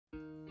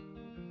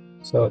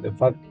So the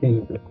first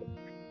thing,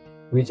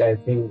 which I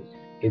think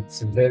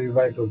it's very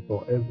vital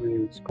for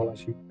every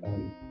scholarship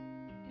and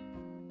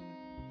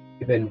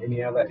even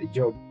any other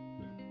job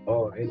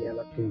or any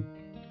other thing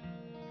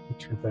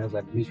which requires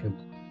admission,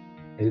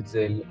 is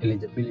the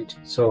eligibility.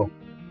 So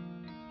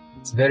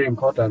it's very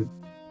important,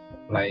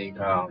 like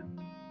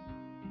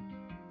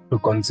to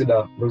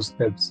consider those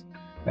steps.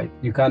 Like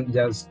you cannot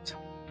just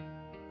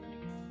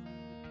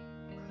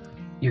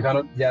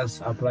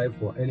apply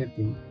for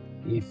anything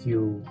if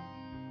you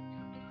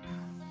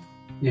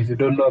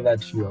don't know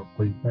that you are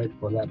qualified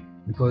for that,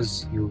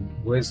 because you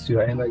waste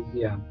your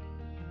energy and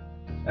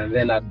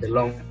then at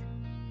long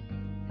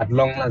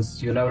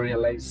last you now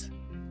realize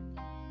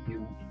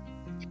you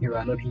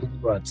are not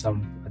eligible at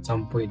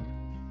some point.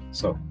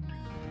 So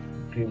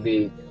it will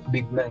be a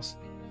big mess.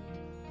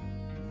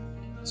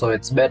 So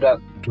it's better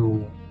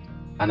to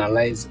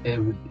analyze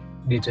every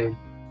detail,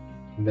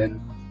 and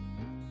then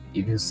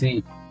if you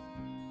see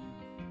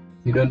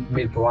you don't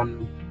meet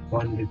one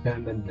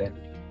requirement, then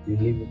you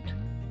leave it.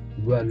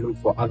 You go and look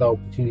for other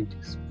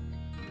opportunities.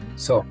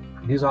 So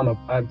this one of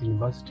Art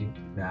University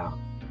now,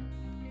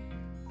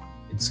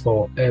 it's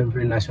for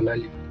every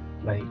nationality,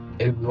 like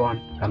everyone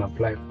can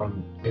apply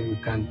from every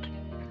country.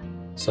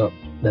 So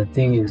the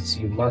thing is,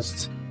 you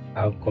must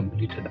have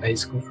completed high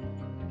school.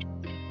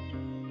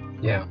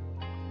 Yeah.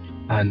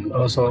 And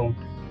also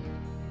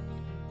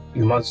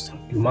you must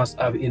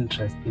have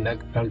interest in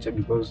agriculture,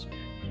 because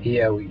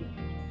here we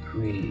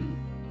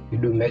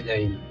do major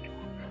in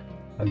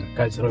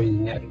agricultural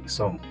engineering.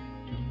 So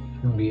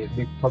it will be a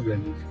big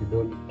problem if you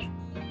don't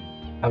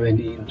have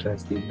any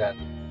interest in that.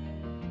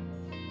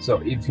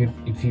 So if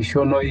you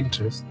show no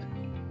interest,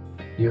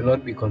 you will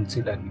not be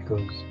considered,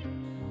 because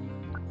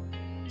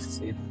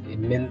it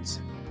means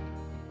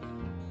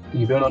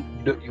you will not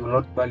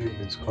value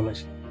the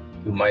scholarship.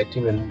 You might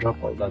even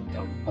drop out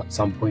at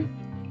some point.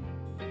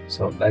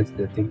 So that's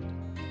the thing.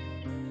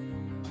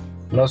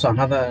 And also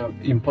another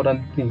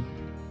important thing,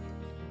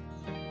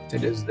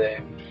 it is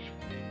the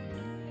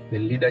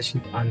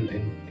leadership and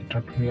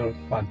entrepreneurial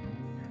part,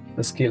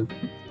 the skill.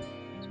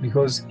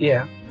 Because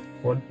here,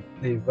 what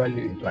they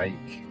value,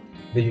 like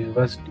the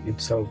university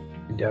itself,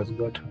 it has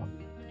got a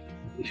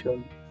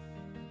vision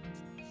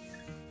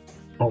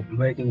of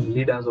making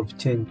leaders of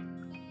change.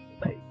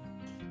 Like,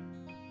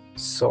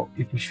 so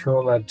if you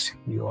show that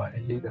you are a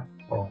leader,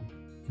 or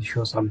you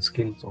show some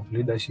skills of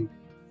leadership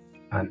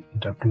and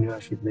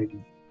entrepreneurship,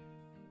 maybe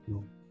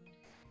you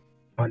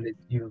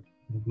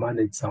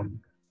manage some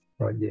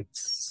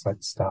projects,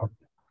 such stuff,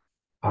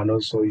 and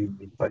also you've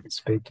been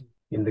participating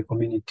in the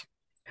community.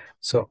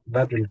 So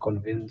that will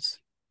convince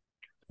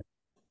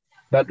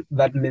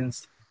that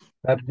means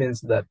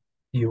that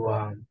you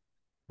are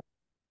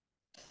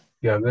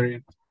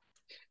very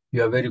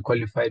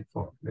qualified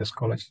for the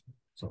scholarship.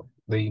 So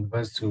the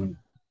university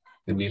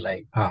will be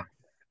like,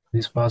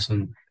 this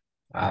person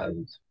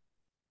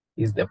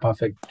is the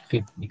perfect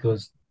fit,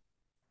 because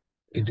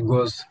it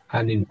goes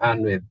hand in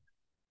hand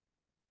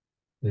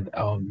with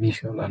our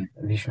mission and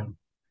vision.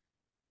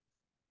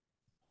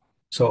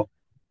 So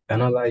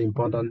another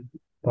important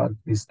part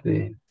is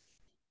the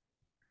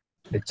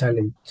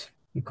challenge,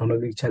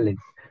 economic challenge.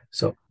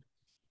 So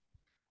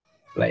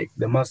like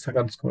the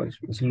Mastercard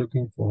scholarship is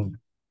looking for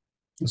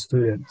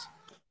students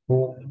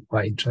who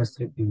are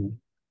interested in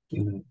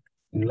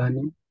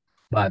learning,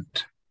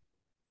 but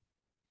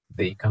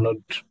they cannot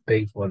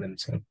pay for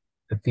themselves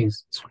the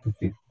fees, school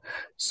fees.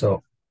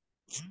 So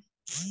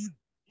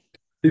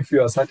if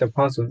you are such a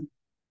person,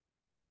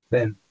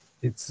 then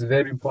it's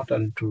very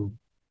important to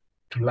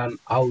learn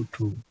how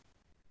to.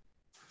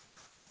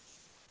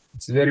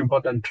 It's very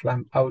important to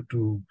learn how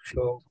to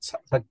show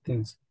such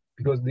things,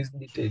 because these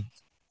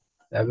details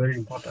are very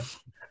important.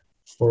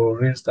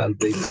 For instance,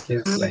 there's a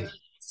case like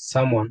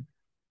someone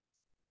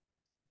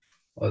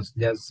was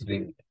just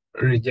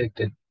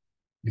rejected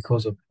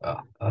because of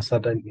a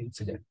certain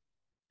incident.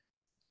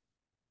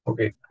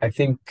 Okay, I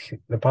think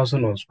the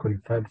person was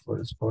qualified for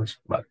the scholarship,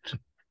 but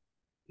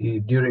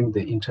during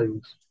the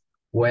interviews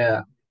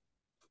where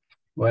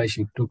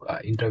she took her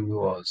interview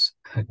was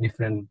a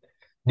different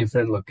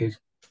location.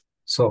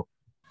 So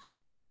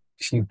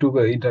she took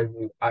an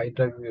interview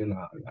in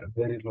a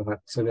very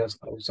luxurious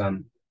house,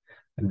 and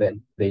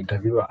then the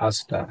interviewer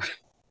asked her,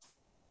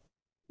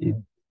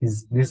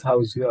 Is this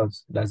house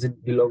yours? Does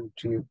it belong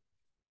to you?"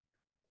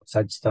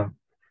 Such stuff.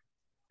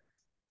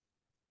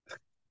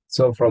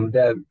 So from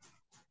there,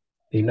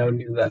 they now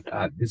knew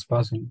that this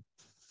person,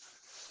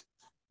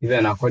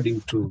 even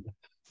according to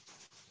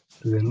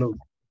the law,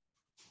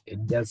 it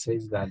just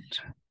says that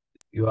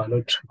you are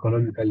not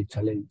economically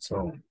challenged.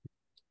 So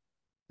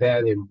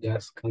there they will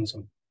just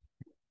cancel.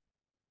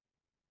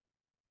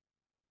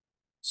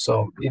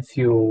 So if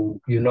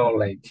you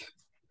like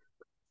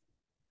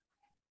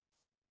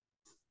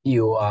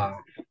you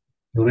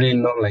really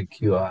know, like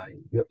you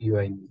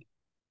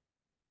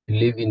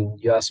live in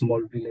your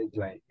small village,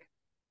 like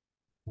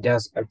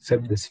just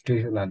accept the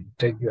situation and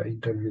take your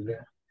interview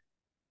there,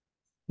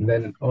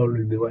 then all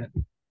will be well.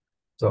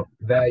 So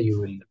there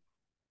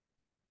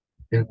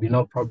there'll be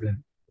no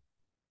problem.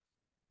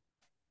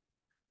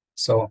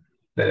 So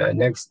the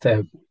next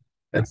step,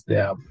 that's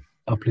the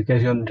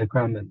application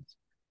requirements.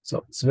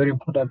 So it's very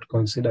important to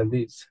consider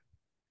this.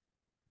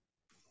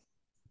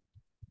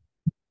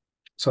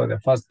 So the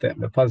first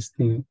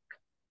thing,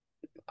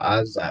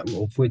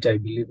 of which I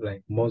believe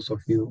like most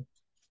of you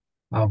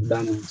have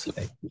done, is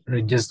like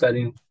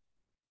registering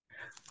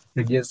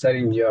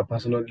your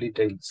personal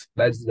details.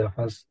 That's the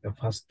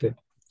first step.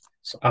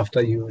 So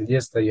after you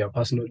register your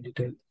personal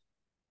details,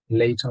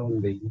 later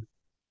on they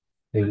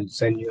will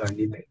send you an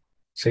email.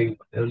 So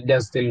they'll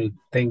just tell you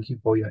thank you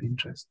for your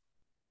interest,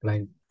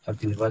 like at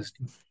the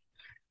university.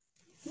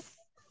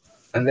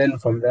 And then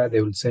from there they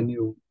will send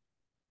you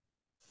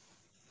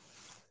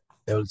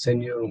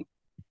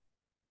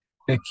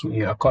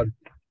making a code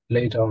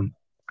later on,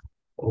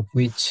 of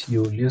which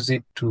you'll use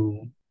it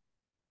to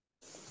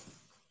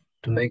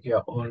make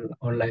your own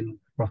online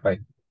profile.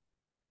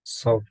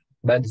 So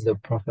that's the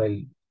profile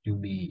you'll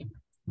be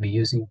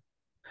using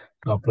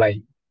to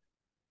apply.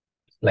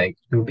 Like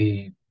you'll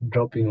be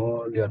dropping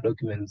all your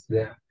documents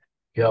there,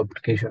 your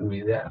application will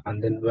be there,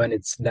 and then when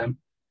it's done,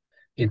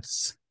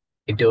 it's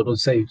it auto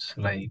saves.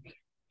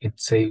 Like it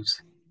saves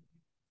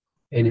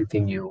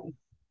anything you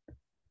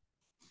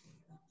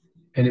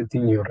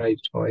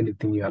write or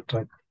anything you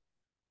type,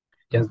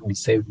 just be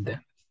saved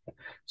there.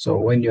 So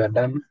when you are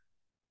done,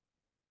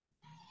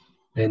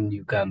 then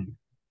you can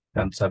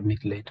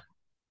submit later.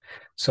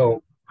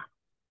 So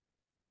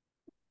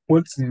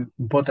what's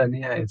important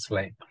here is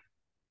like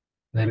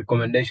the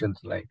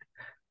recommendations. Like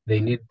they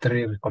need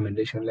 3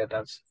 recommendation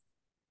letters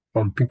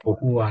from people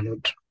who are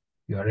not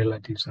your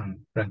relatives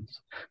and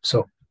friends.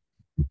 So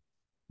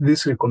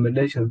these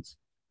recommendations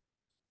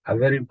are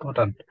very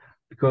important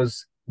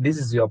because this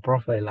is your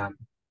profile and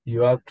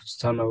you have to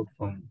stand out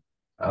from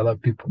other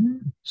people.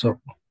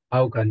 So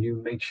how can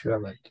you make sure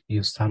that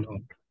you stand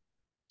out?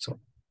 So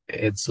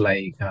it's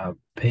like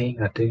paying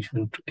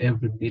attention to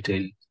every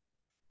detail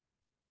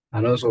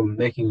and also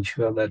making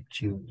sure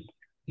that you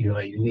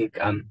are unique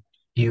and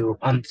you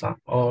answer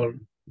all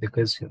the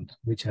questions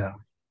which you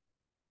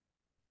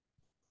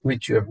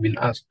have been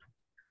asked.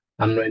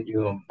 And when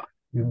you've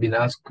been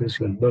asked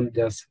questions, don't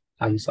just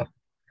answer.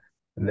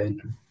 And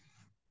then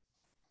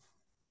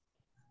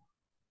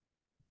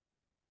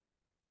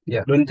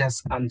yeah, don't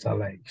just answer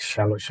like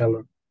shallow.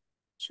 So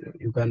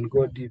you can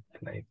go deep,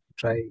 like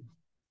try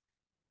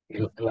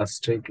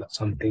illustrate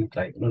something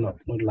like no, not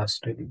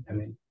illustrating. I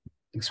mean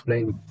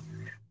explaining.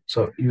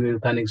 So you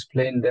can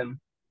explain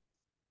them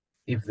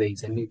if there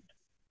is a need,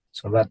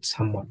 so that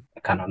someone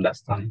can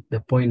understand.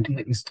 The point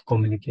here is to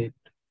communicate.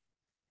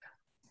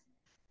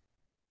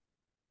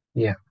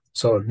 Yeah.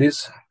 So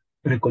these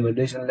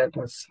recommendation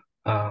letters,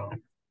 as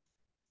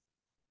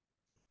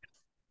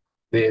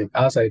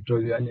I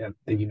told you earlier,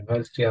 the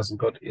university has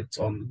got its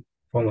own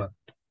format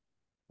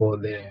for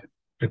the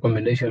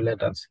recommendation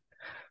letters.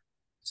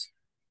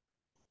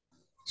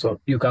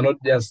 So you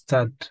cannot just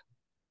start.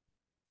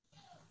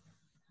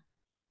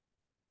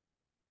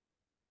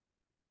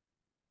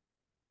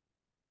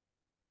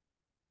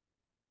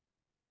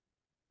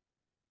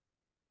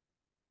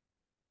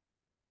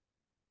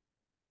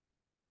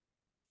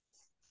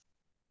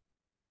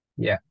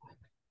 Yeah.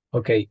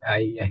 Okay.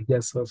 I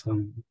just saw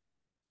some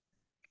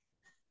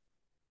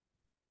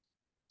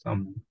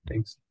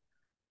things.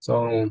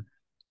 So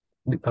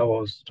I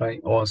was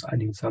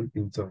adding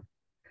something. So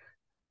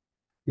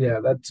yeah,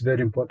 that's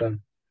very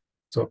important.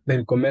 So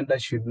the recommender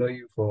should know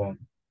you for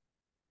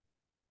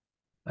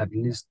at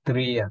least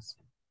 3 years.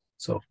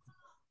 So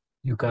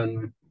you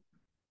can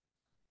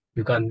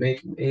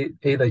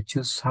either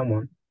choose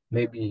someone,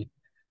 maybe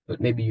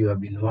maybe you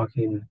have been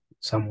working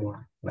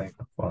somewhere like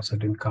for a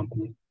certain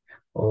company,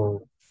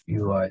 or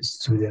you are a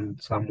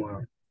student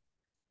somewhere,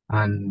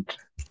 and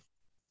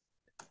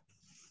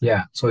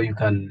yeah, so you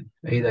can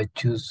either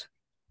choose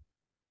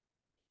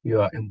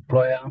your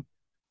employer,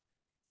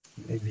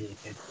 maybe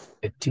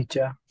a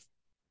teacher,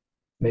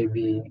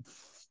 maybe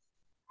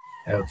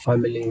a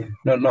family,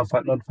 not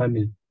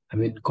family, I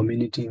mean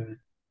community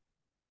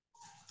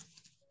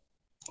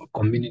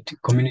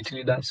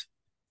leaders,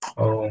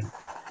 or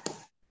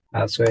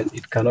as well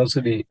it can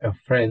also be a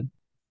friend,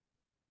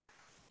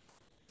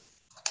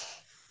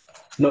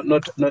 not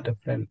a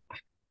friend.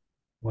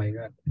 Oh my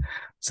God.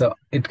 So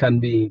it can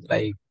be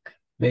like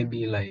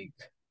maybe like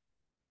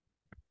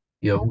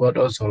you've got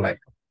also like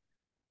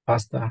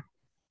pastor,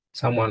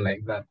 someone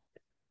like that,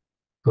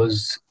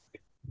 because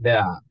they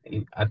are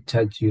at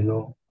church, you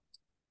know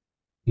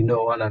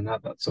one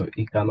another, so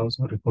he can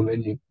also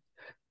recommend you.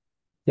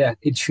 Yeah,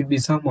 it should be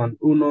someone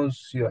who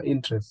knows your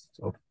interests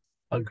of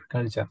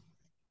agriculture,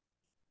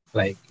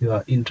 like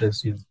your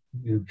interests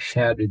you've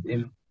shared with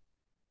him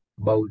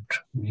about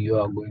you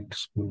are going to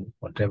school,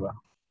 whatever,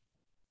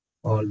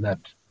 all that.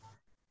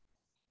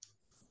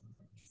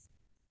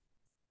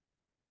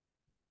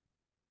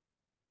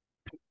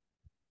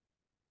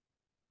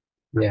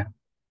 Yeah.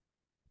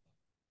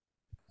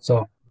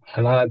 So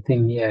another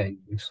thing here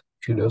is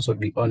should also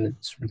be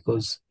honest,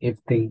 because if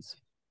things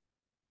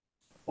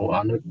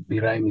are not be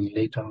rhyming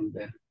later on,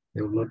 then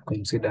they will not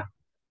consider.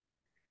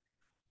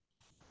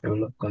 they will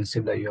not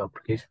consider your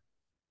application.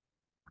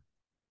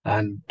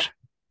 And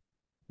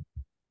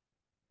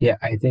yeah,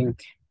 I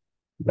think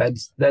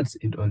that's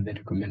it on the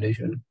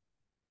recommendation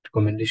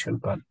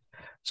part.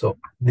 So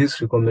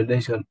this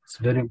recommendation is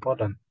very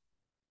important.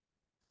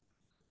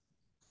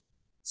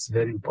 It's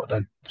very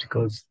important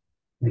because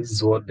this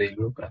is what they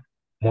look at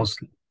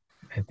mostly,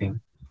 I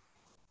think.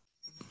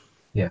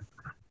 Yeah.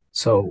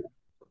 So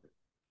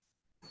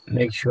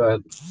make sure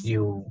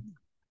you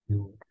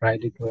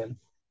write it well.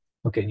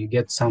 Okay, you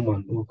get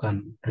someone who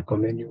can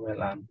recommend you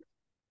well, and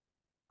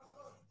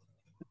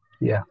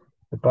yeah,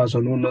 the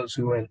person who knows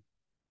you well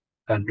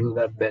can do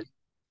that best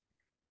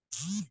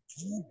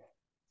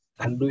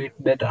and do it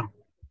better.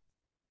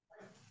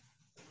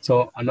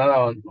 So another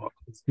one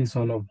is this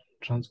one of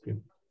transcript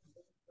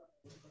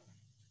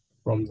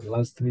from the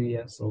last 3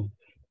 years of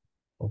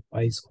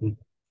high school.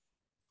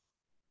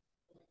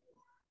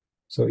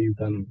 So you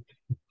can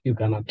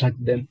attach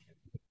them,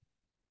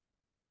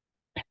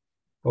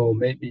 or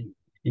maybe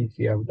if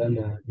you have done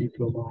a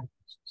diploma,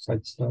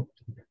 such stuff,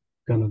 you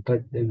can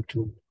attach them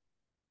too.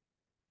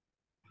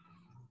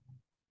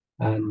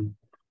 And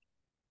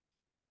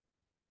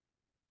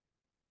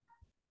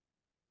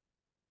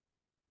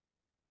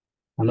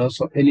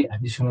also any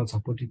additional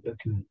supporting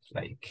documents,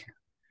 like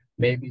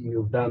maybe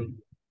you've done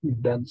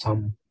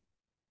some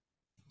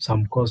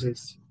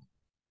courses,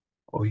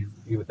 or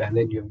and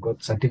then you've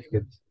got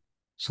certificates.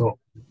 So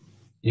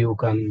you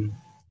can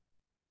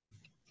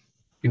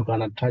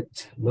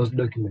attach those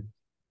documents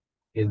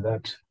in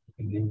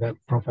that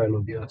profile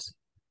of yours.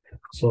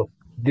 So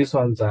these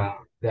ones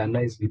they are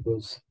nice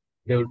because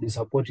they will be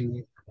supporting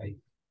you. Like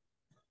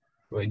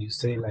when you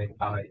say like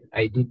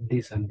I did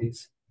this and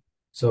this,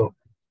 so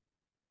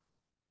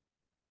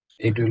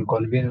it will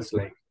convince,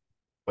 like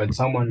when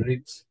someone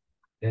reads,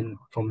 then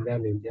from there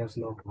they'll just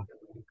know,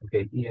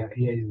 okay, here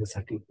is the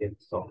certificate,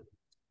 so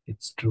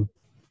it's true.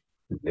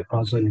 The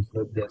person is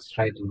not just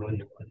writing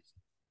only once.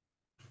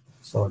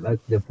 So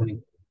that's the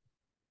point.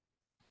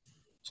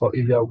 So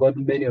if you have got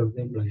many of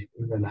them, like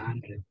even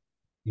 100,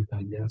 you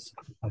can just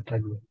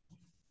attack them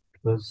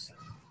because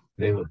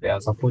they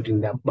are supporting,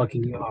 they are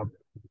backing you up.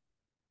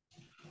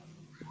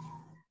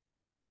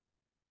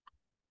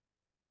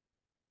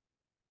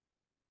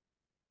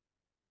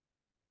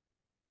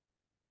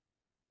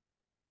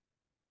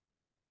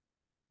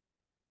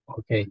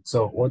 Okay,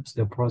 so what's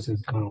the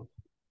process now?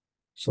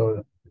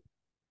 So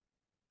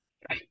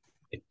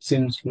it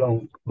seems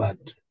long, but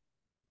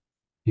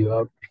you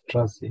have to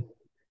trust it.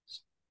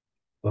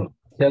 So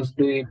just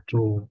do it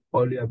to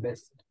all your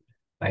best,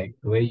 like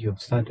the way you've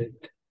started.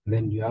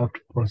 Then you have to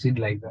proceed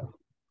like that.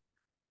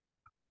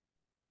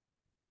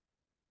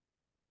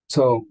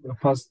 So the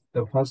first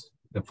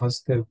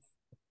step,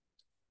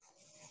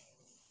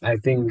 I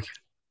think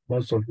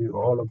most of you,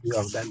 all of you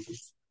have done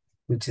this,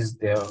 which is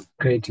the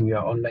creating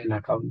your online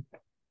account.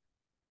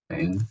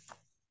 And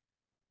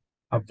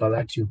after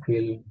that, you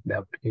fill the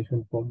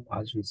application form,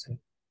 as we said.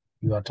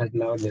 You attach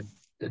now the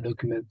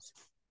documents,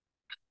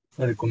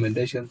 the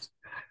recommendations,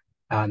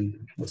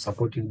 and the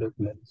supporting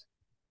documents.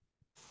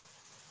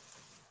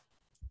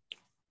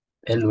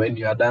 And when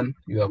you are done,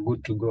 you are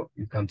good to go.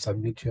 You can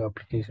submit your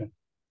application.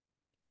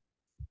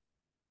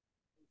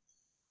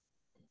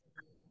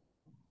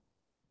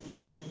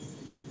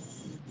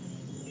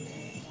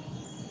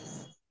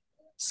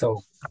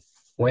 So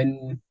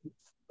when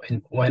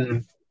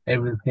when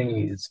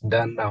everything is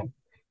done now,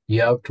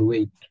 you have to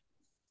wait.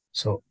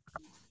 So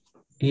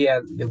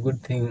here the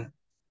good thing,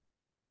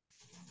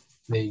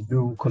 they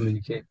do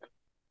communicate.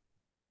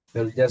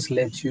 They'll just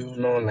let you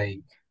know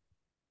like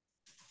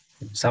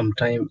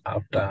sometime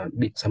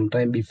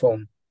before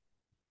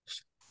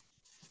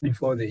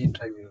the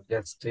interview,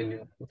 just tell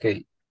you,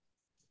 okay,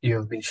 you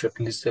have been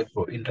shortlisted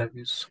for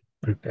interviews,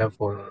 prepare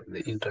for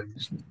the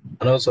interviews.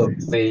 And also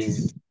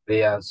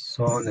they are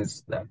so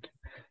honest that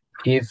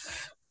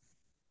if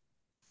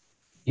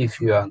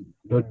you are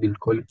not been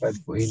qualified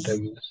for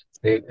interviews,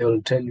 they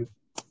will tell you.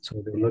 So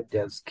they will not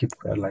just keep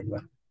quiet like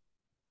that.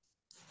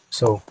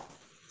 So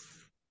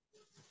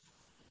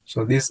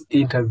these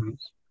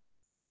interviews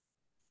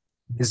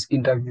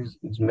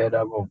is made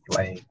up of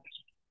like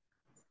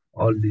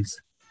all this,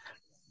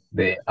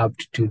 the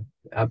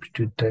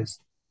aptitude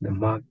test, the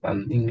math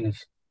and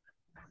English,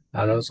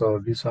 and also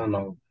this one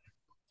of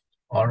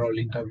oral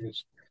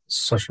interviews,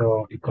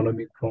 social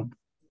economic form,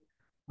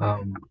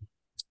 um,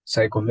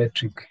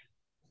 psychometric.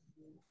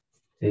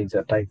 There is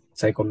a type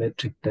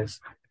psychometric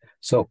test.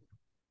 So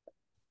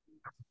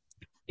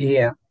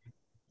here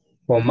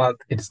for math,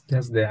 it's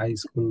just the high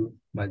school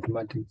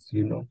mathematics,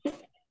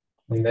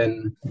 and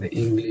then the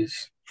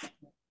English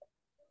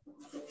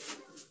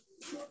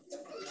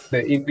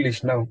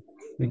now,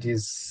 which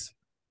is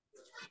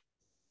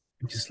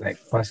like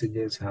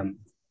passages and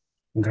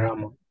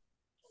grammar.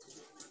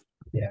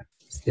 Yeah,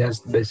 it's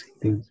just basic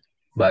things,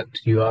 but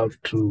you have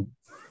to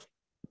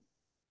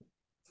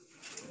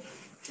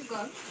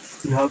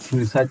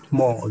research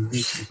more on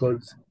this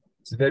because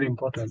it's very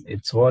important.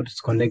 It's what's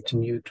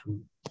connecting you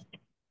to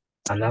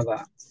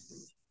another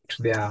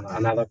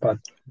part.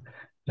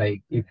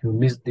 Like if you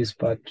miss this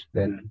part,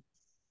 then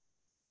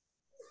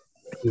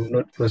you will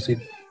not proceed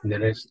in the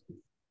rest.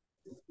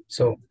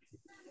 So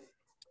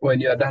when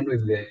you are done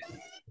with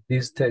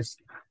this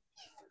test,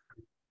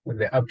 with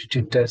the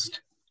aptitude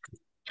test,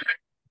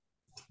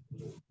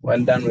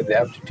 when done with the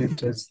aptitude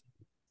test,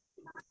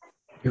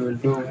 you will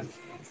do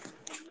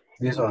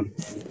this one,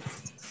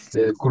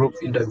 the group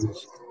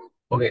interviews.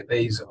 Okay, there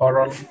is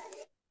oral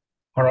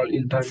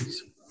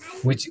interviews,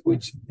 which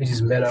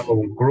is made up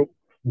of group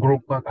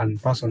work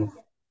and personal.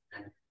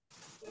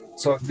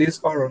 So this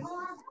oral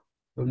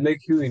will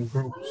make you in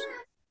groups,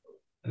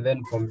 and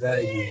then from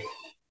there they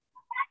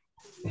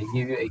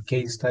give you a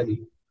case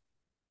study,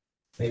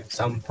 maybe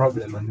some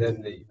problem, and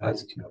then they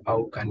ask you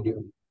how can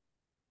you.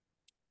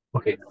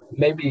 Okay,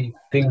 maybe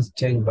things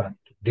change, but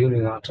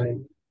during our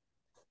time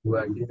we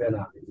were given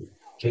a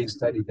case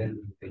study.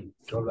 Then they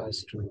told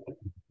us to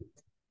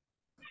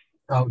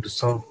how to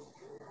solve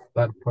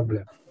that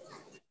problem.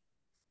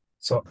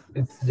 So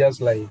it's just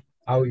like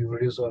how you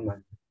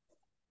reason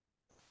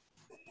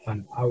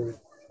and how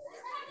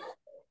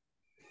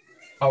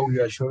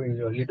you are showing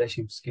your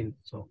leadership skill.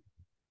 So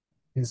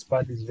this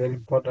part is very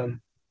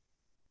important.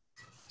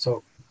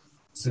 So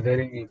it's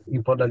very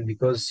important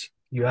because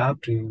you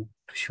have to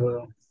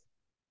show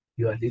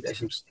your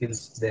leadership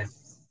skills there.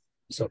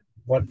 So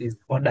what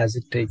does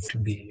it take to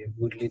be a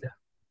good leader?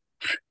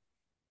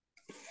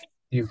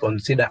 You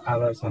consider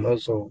others and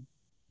also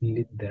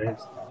lead the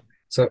rest.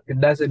 So it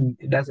doesn't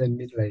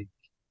mean like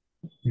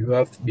you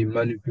have to be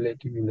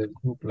manipulative in the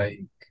group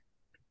like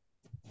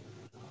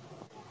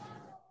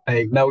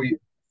now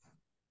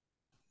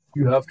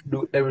you have to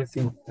do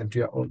everything at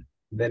your own.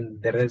 Then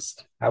the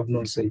rest have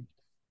no say.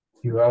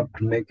 You have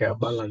to make a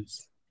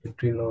balance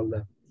between all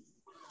that.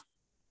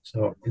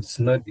 So it's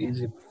not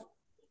easy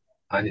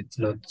and it's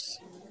not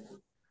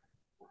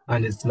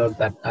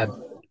that hard.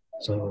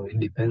 So it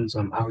depends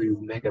on how you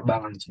make a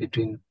balance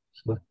between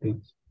both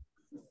things.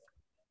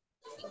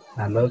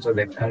 And also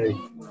the courage.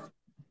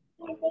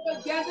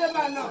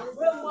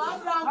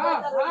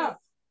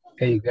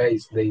 Hey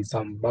guys, there is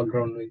some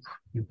background noise.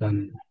 You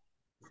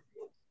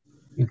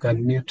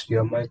can mute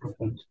your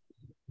microphones.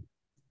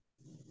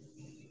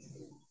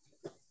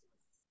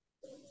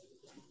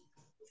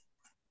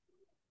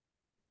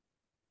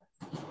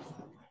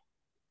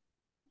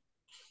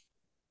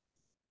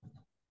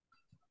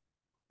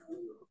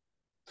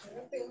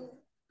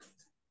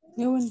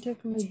 You won't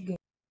take me.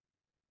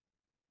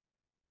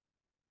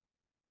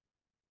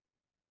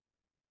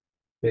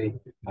 Okay,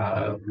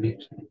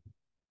 mute.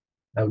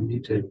 I've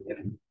muted.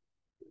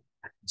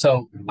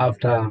 So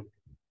after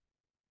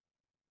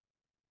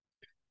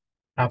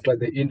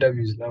the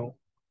interviews now,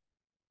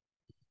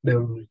 they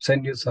will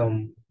send you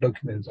some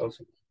documents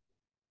also.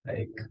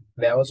 Like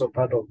they're also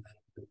part of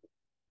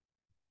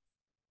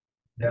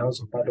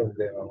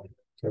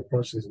the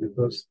process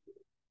because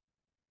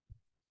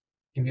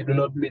if you do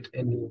not meet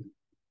any,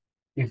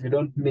 if you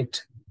don't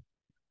meet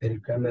the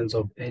requirements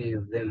of any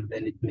of them,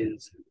 then it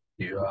means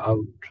you are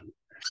out.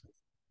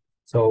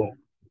 So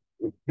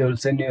they will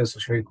send you a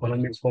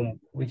socioeconomic form,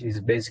 which is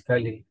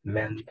basically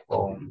meant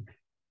for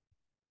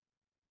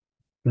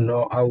to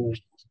know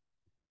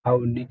how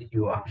needy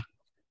you are.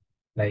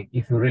 Like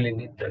if you really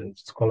need the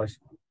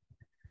scholarship,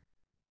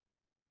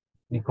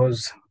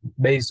 because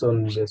based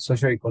on the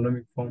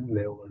socioeconomic form,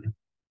 they will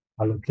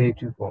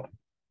allocate you for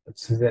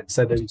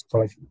certain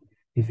scholarship.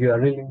 If you are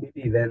really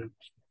needy, then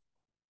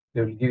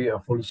they will give you a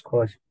full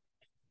scholarship.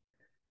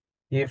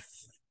 If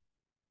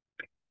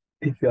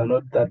you are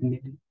not that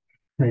needy,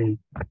 then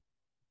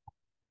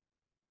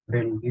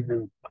they will give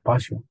you a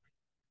partial,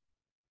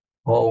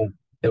 or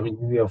they will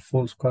give you a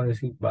full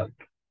scholarship, but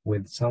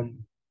with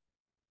some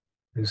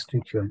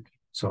restriction.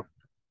 So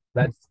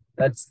that's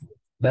that's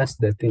that's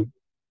the thing.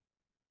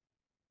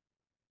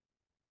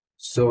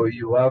 So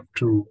you have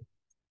to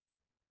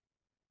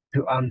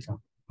answer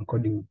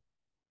accordingly.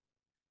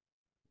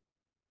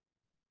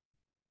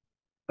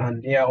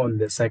 And here on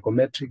the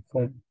psychometric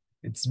form,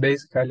 it's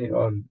basically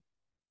on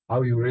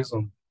how you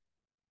reason.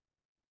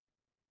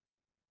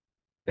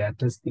 They are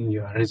testing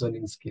your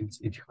reasoning skills.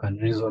 If you can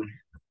reason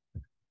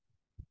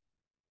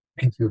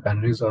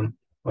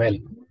well.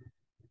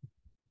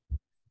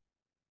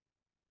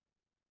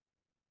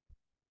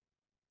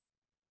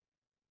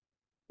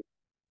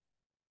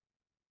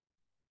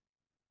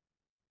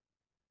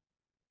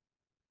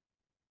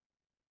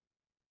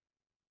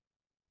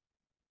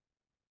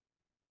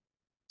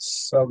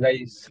 So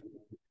guys,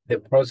 the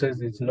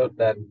process is not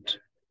that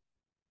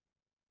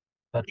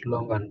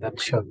long and that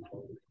short.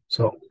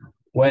 So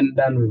when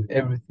done with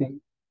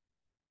everything,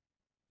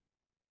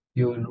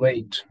 you will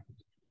wait.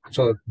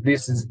 So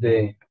this is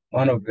the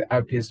one of the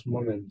happiest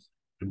moments,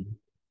 the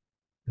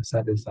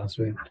saddest as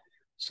well.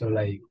 So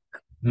like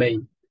May.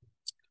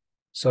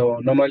 So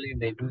normally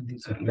they do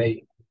this in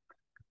May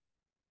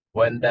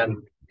when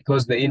done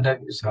because the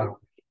interviews are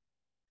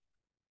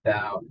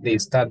they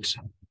start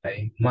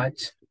by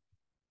March.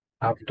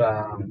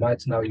 After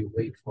March, now you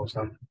wait for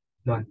some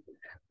month.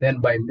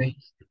 Then by May,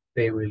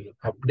 they will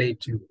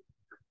update you.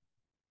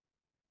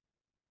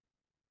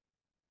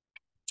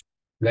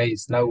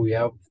 guys, now we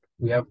have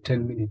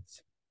 10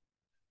 minutes.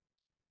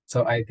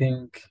 So I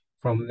think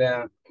from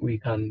there we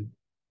can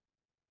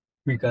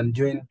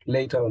join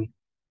later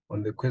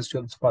on the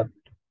questions part.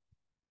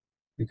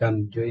 We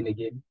can join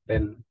again,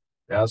 then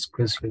ask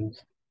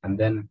questions, and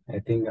then I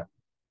think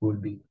we'll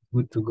be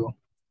good to go.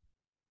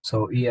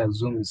 So here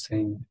Zoom is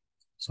saying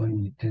it's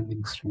only 10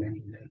 minutes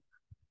remaining, then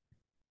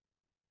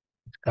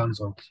it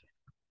comes out.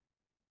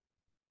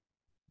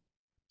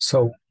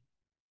 So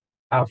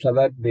after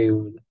that they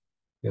will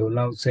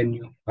now send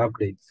you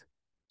updates.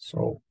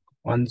 So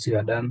once you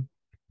are done,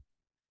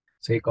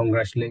 say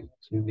congratulations,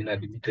 you've been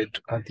admitted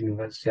to Earth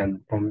University,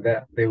 and from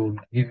there they will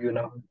give you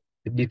now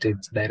the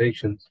details,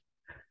 directions,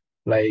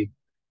 like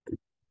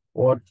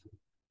what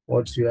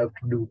you have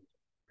to do.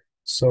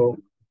 So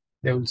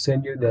they will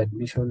send you the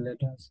admission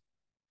letters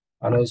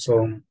and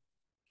also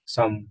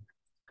some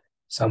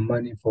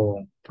money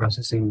for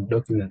processing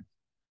documents.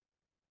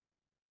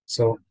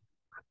 So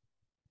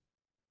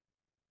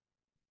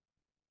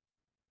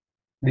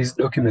these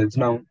documents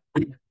now,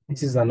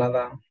 this is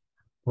another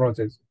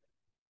process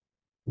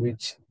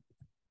which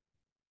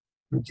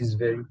is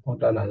very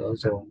important and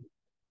also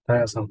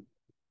tiresome.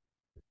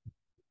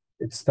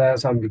 It's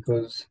tiresome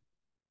because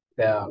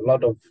there are a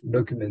lot of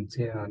documents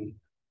here and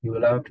you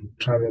will have to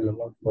travel a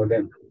lot for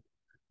them.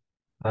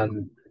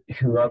 And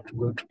you have to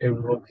go to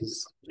every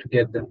office to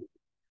get them.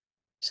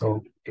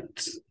 So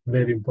it's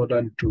very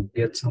important to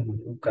get someone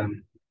who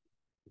can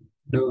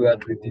do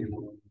that with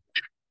you.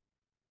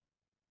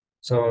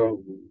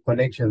 So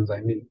connections,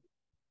 I mean,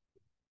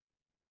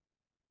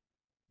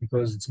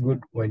 because it's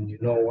good when you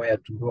know where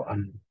to go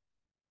and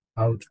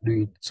how to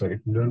do it. So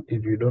if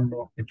you don't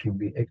know, it will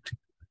be hectic.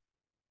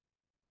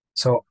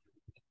 So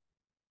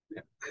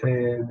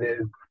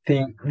the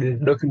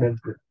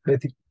documents,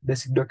 the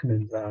basic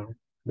documents are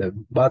the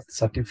birth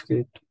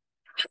certificate,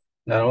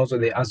 and also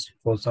they ask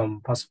for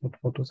some passport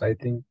photos. I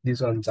think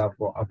these ones are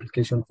for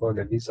application for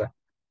the visa.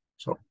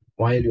 So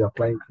while you're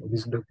applying for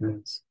these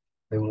documents,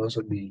 there will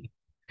also be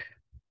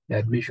the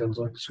admissions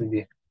office will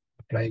be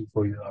applying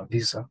for your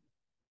visa,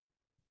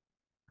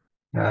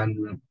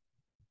 and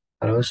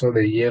also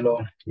the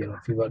yellow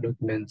fever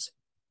documents,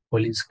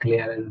 police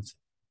clearance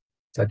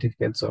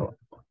certificates, or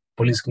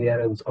police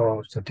clearance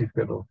or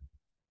certificate of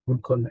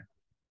good conduct.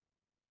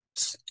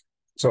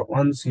 So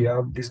once you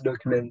have these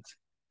documents,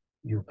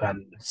 you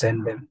can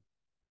send them.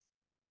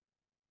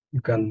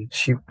 You can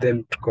ship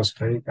them to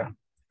Costa Rica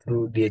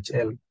through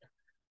DHL,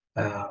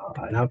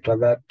 and after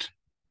that,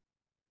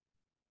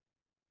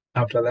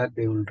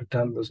 they will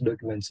return those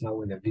documents now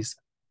with a visa.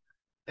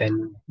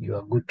 Then you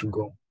are good to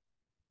go.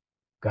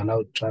 You can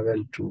now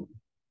travel to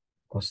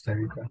Costa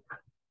Rica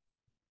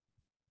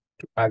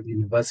to Art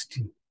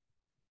University.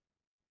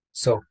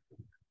 So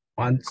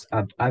once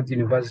at Art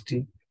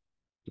University,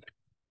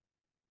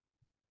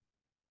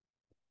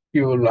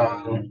 you will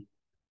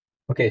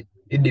okay.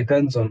 It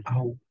depends on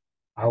how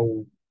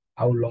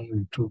long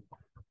it took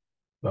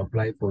to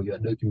apply for your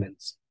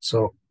documents.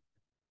 So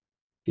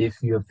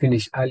if you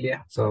finish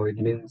earlier, so it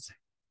means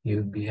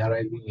you'll be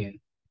arriving in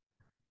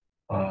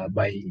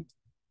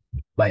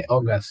by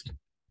August.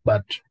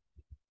 But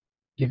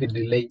if it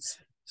delays,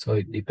 so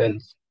it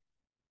depends.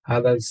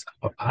 Others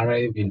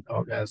arrive in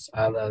August,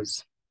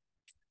 others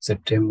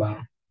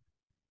September,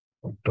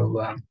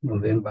 October,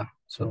 November.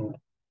 So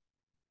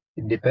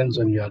it depends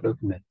on your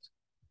documents.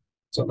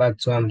 So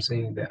that's why I'm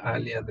saying the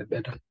earlier the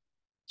better,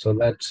 so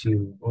that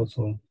you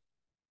also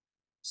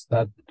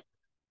start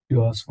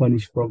your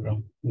Spanish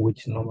program,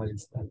 which normally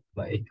starts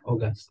by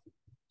August.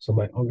 So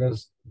by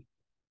August,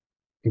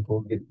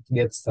 people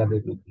get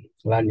started with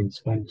learning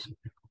Spanish,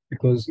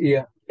 because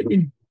here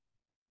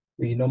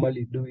we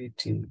normally do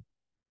it in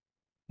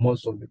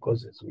most of the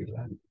courses we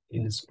learn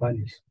in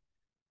Spanish,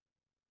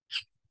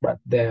 but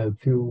there are a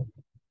few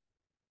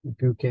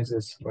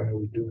cases where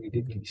we do it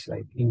in English,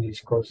 like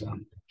English course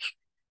and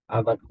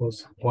other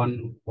course.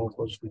 One more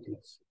course which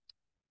is,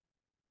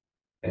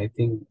 I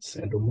think it's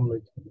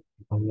entomology,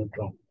 if I'm not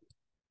wrong.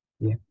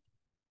 Yeah.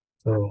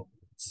 So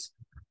it's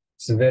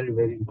very,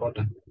 very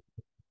important.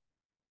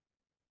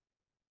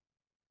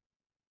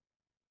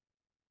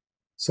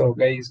 So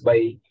guys,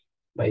 by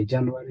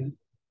January,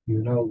 you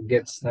now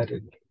get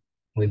started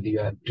with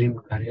your dream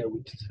career,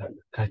 which is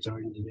agricultural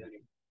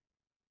engineering.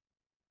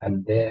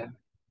 And there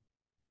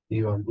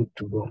you are good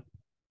to go.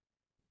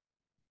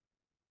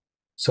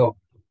 So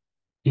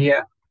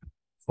here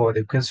for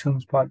the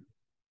questions part,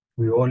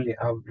 we only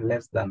have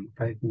less than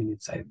 5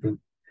 minutes, I think.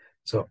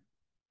 So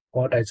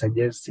what I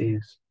suggest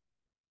is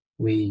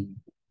we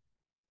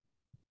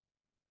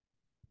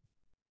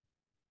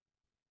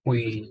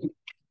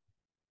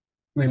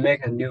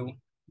make a new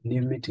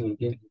meeting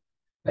again,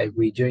 like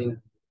we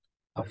join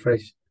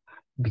afresh,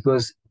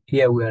 because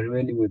here we are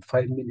remaining with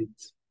 5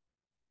 minutes.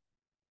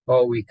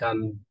 Or we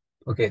can,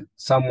 okay,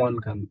 someone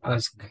can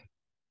ask,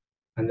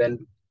 and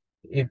then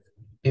if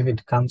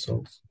it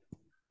cancels,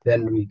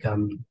 then we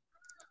can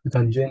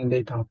join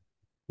later.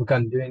 We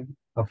can join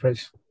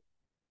afresh.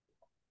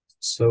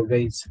 So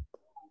guys,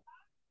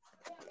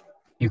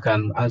 you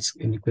can ask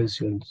any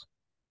questions.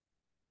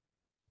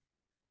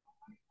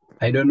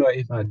 I don't know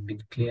if I've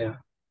been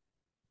clear.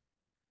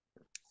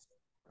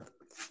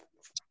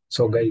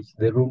 So guys,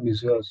 the room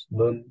is yours.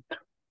 Don't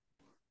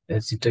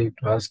hesitate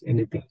to ask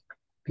anything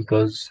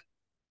because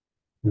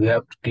we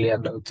have to clear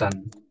doubts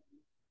and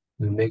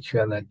we make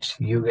sure that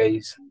you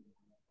guys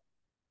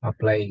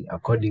apply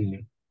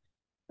accordingly.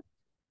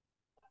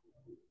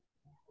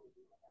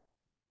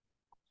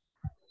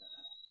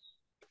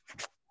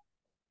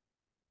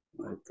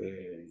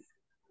 Okay.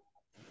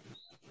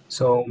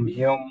 So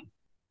Myom,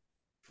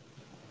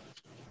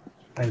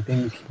 I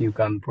think you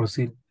can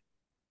proceed.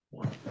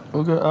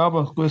 Okay, I have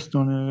a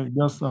question.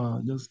 Just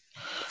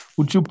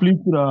would you please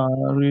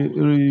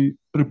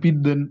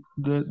repeat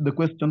the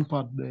question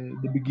part,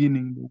 the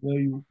beginning,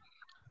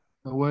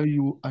 where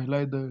you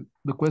highlight the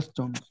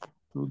questions.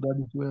 So that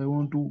is where I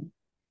want to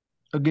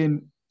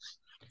again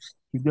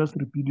you just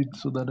repeat it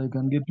so that I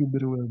can get you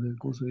very well there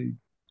because I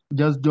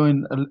just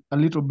joined a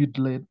little bit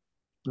late.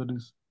 That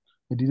is,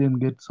 I didn't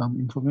get some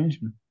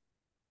information.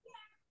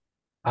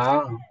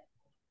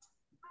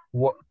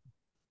 What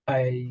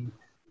I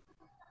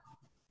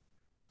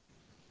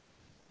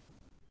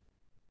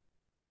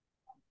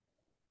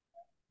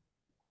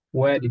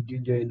where did you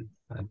join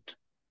at?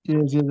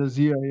 Yes,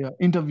 yeah.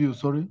 Interviews,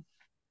 sorry.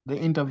 The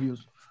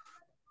interviews.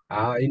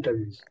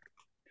 Interviews.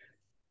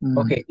 Mm.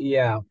 Okay,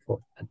 yeah.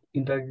 For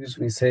interviews,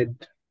 we said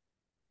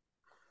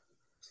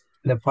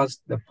the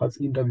first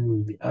interview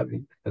we'll be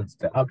having is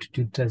the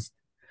aptitude test.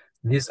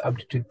 This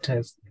aptitude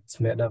test is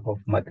made up of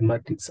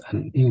mathematics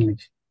and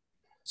English.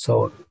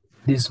 So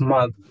this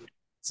math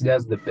is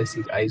just the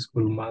basic high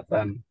school math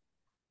and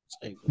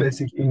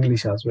basic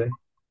English as well.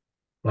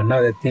 But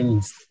now the thing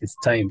is it's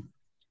time.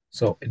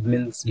 So it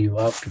means you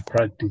have to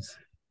practice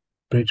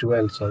pretty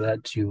well so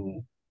that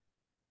you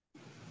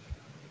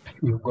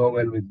go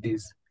well with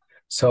this.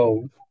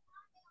 So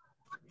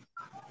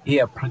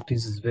here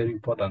practice is very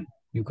important.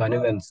 You can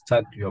even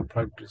start your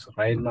practice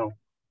right now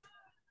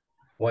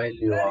while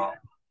you are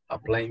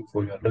applying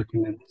for your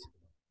documents.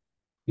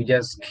 You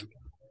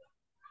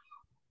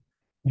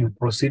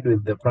proceed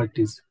with the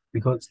practice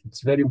because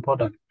it's very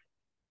important.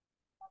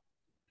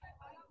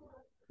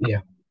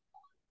 Yeah.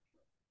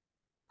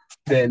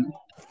 Then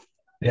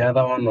the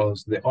other one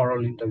was the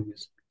oral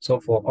interviews. So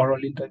for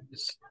oral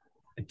interviews,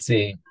 it's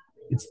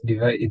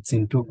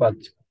in two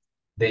parts.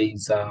 There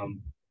is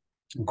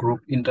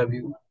group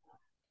interview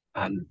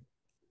and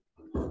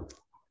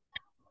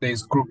there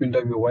is group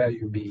interview where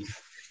you be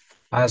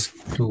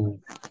asked to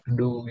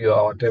do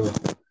your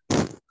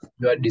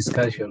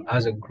discussion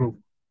as a group.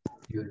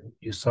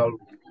 You solve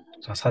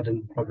a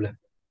certain problem,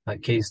 a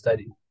case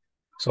study.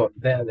 So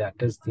there they are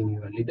testing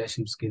your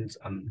leadership skills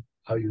and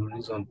how you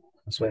reason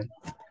as well.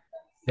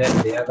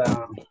 Then the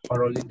other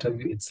oral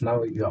interview, it's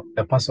now your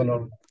a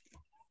personal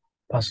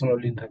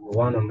interview,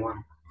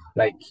 one-on-one,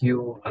 like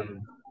you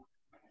and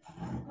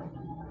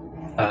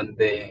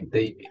the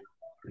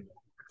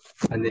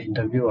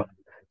interviewer.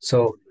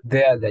 So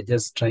there they're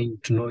just trying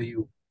to know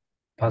you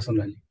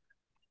personally.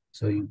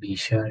 So you'll be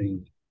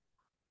sharing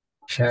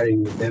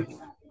with them.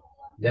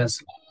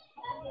 Just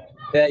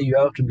there you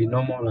have to be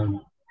normal and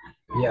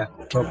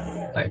talk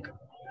like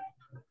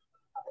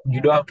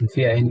you don't have to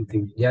fear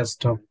anything.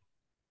 Just talk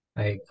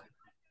like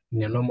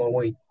in a normal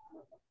way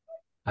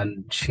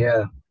and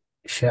share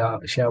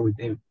with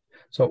them.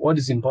 So what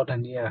is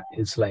important here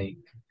is like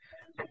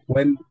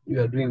when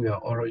you are doing your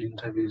oral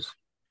interviews,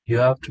 you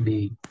have to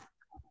be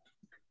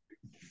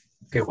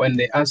okay. When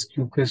they ask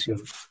you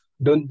questions,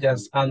 don't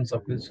just answer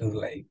questions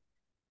like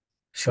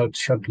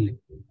shortly.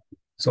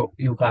 So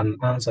you can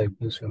answer a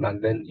question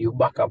and then you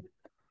back up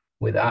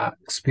with our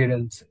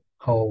experience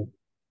how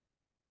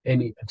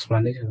any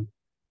explanation.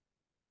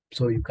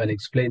 So you can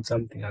explain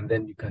something and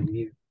then you can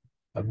give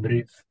a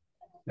brief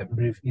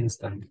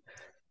instant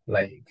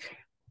like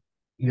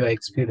your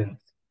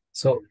experience.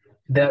 So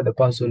there the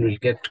person will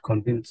get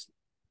convinced.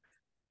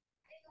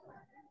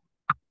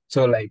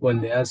 So like when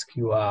they ask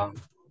you, are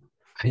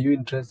you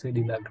interested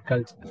in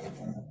agriculture?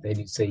 Then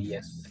you say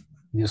yes.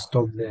 You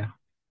stop there.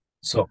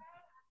 So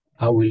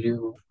how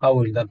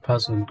will that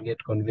person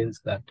get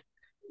convinced that?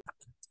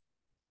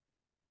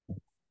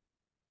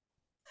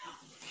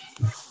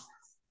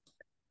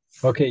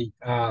 Okay,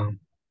 I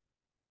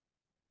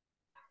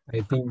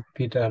think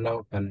Peter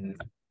now can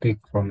pick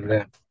from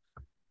there,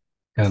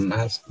 can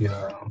ask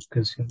your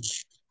question.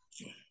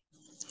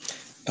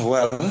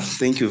 Well,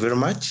 thank you very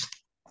much.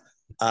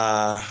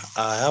 I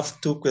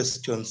have two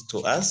questions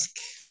to ask.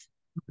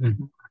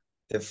 Mm-hmm.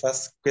 The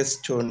first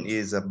question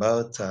is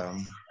about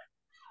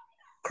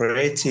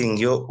creating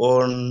your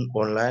own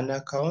online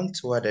account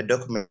where the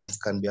documents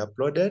can be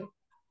uploaded.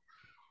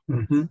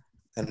 Mm-hmm.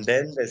 And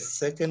then the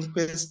second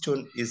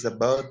question is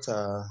about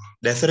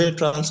the three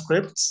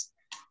transcripts.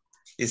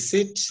 Is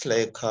it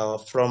like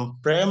from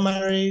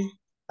primary,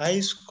 high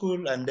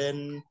school, and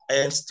then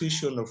an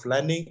institution of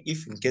learning,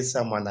 if in case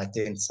someone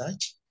attends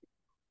such?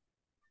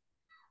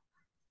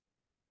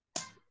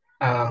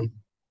 I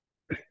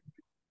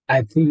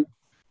think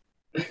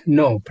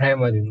no,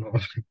 primary no.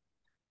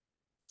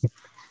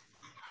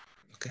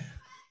 Okay.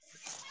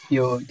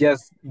 You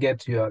just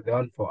get the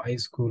one for high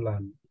school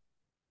and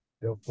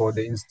for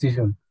the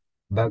institution.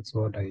 That's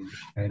what I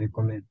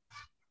recommend.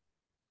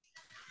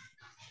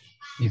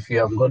 If you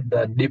have got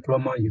the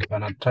diploma, you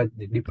can attach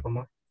the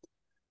diploma,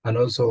 and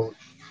also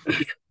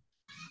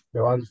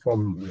the ones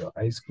from your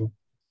high school.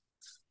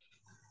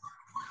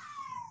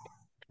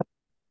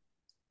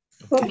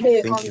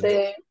 Okay, Thank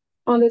you.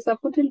 on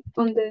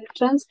the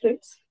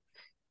transcripts,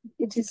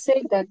 it is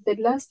said that the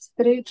last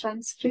 3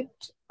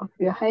 transcripts of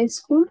your high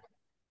school,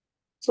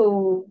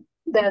 so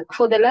that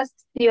for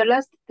your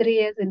last 3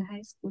 years in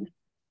high school.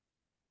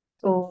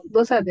 So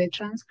those are the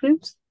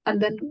transcripts,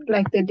 and then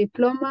like the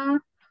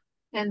diploma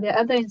and the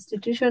other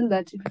institution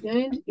that you've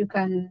joined, you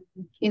can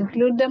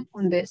include them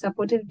on the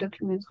supportive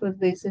documents because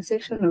there's a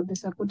section of the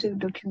supportive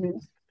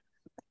documents.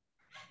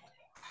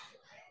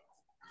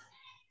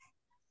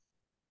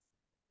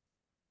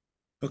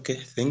 Okay,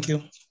 thank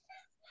you.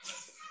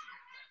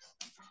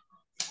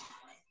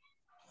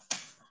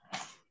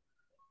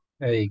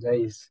 Hey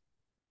guys,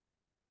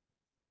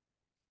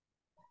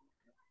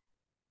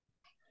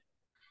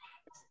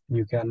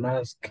 you can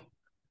ask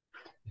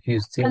if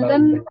you still have.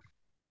 And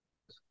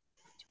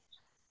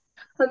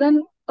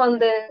then on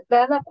the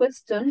other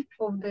question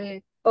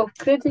of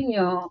creating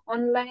your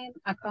online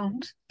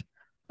account.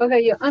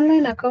 Okay, your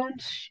online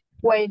account,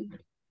 when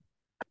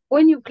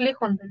you click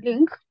on the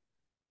link,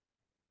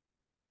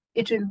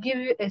 it will give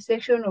you a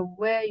section of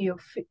where it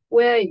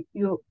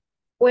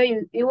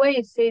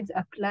says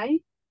apply.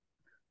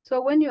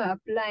 So when you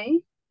apply,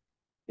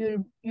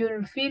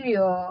 you'll fill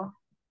your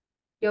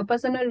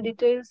personal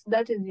details.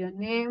 That is your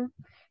name,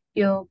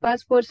 your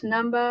passport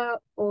number,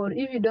 or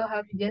if you don't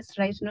have, just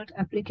write not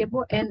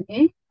applicable,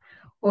 NA,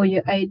 or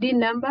your ID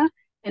number,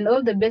 and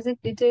all the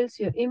basic details,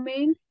 your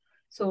email.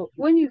 So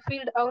when you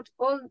filled out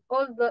all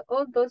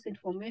those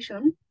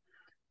information,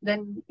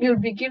 then you'll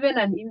be given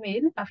an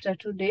email after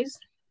 2 days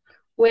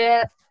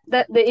where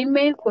the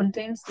email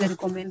contains the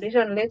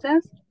recommendation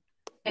letters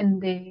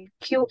and the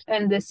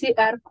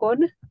CR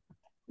code.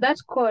 That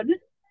code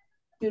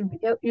in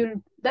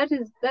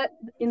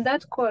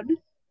that code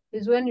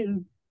is when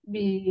you'll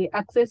be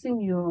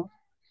accessing your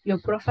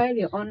profile,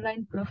 your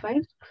online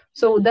profile.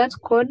 So that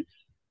code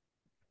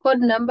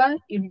number,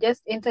 you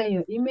just enter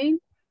your email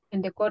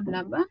and the code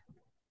number.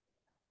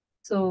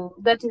 So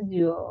that is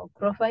your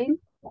profile.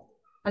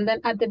 And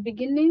then at the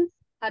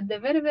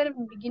very, very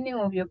beginning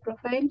of your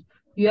profile,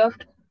 you have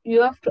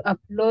to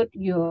upload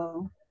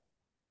your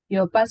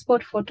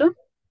passport photo.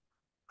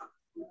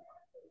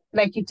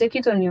 Like you take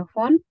it on your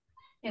phone,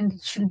 and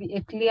it should be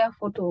a clear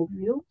photo of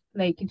you,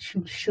 like it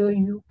should show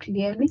you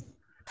clearly.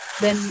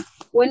 Then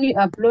when you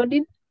upload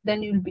it,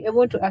 then you'll be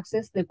able to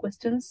access the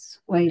questions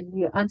while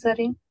you're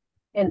answering,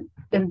 and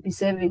they'll be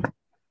saving.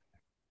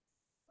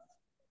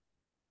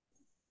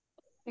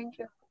 Thank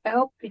you. I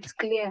hope it's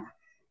clear.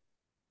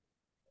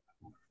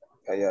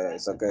 Yeah,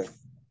 it's okay.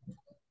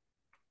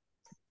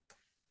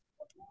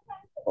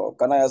 Oh,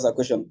 can I ask a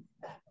question?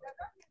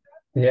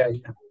 Yeah.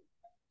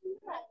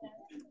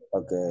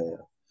 Okay.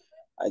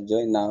 I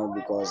joined now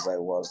because I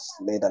was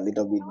late a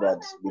little bit,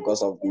 but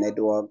because of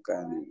network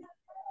and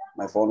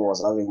my phone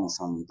was having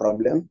some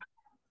problem.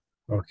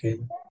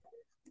 Okay.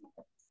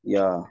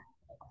 Yeah.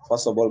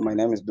 First of all, my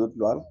name is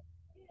Dutwal,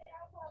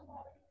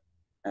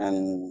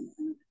 and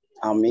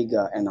I'm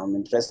eager and I'm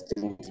interested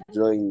to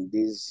join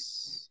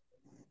this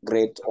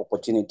great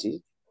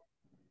opportunity.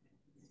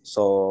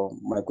 So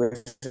my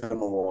question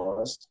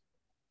was,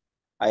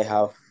 I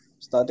have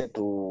started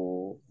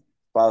to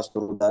pass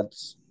through that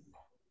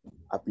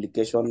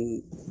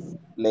application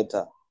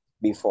letter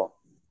before,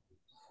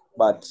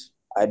 but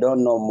I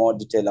don't know more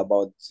detail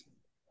about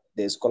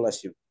the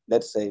scholarship.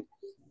 Let's say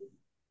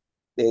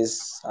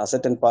there's a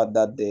certain part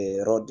that they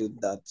wrote it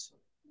that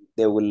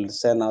they will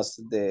send us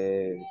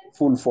the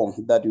full form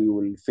that we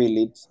will fill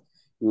it.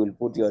 You will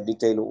put your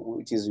detail,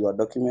 which is your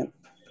document,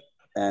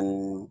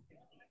 and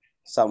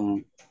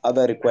some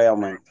other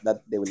requirement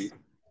that they will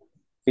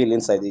fill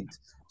inside it.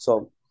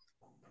 So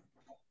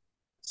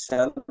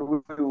shall we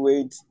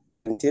wait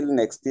until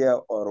next year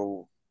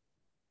or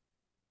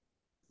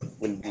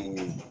will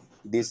be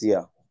this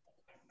year?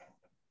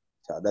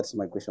 So that's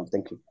my question.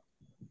 Thank you.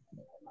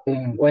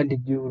 When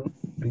did you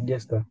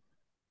register?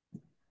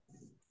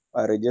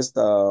 I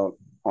register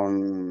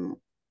on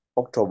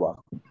October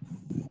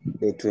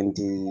the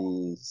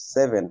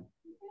 27th.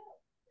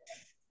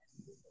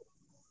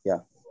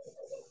 Yeah.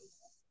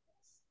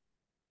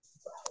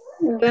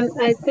 Then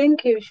I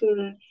think you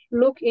should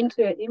look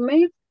into your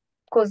email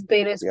because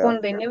they respond.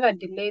 Yeah. They never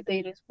delay.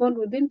 They respond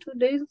within 2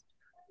 days.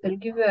 They'll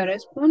give you a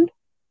response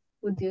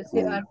with your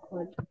CR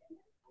code.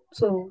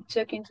 So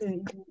check into your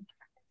email.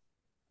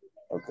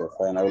 Okay,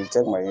 fine. I will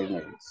check my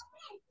emails.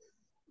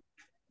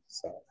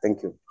 So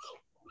thank you.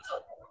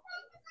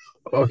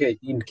 Okay,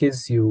 in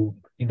case you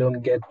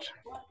don't get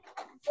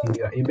in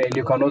your email,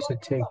 you can also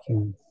check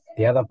in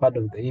the other part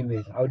of the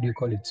email. How do you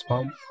call it?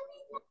 Spam?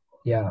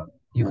 Yeah,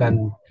 you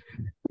can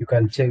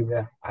check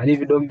there. And if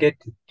you don't get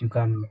it, you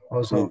can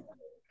also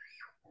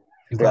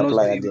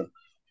apply again.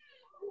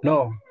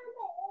 No,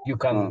 you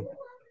can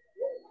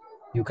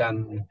you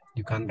can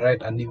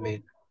write an email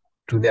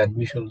to the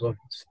admissions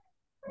office.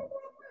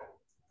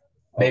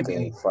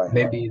 Okay, fine.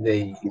 Maybe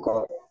they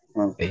Because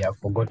have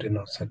forgotten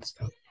or such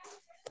stuff.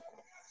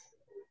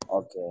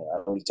 okay,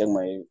 I will check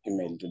my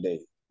email today,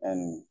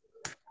 and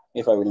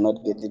if I will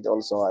not get it,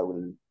 also I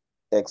will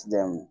text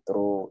them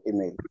through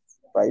email,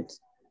 right?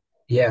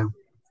 Yeah.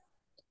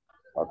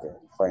 Okay,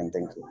 fine.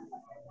 Thank you.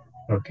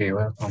 Okay,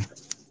 welcome.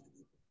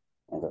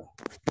 Okay.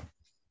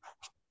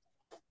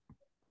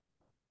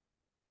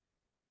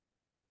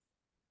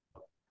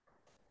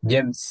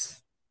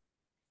 James.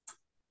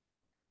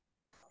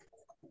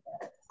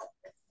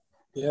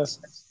 Yes.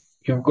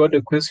 You've got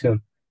a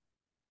question?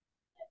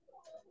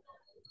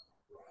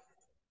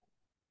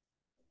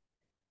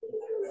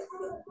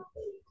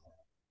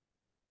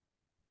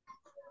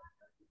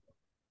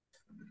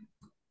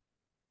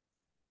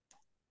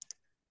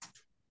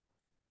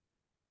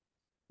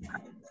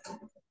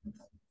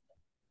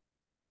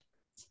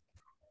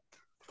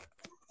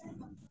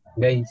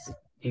 Guys,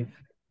 if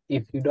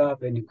you don't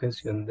have any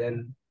question,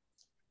 then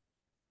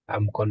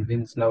I'm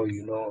convinced now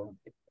you know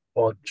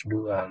what to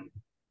do, and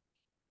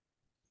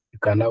you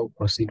can now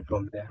proceed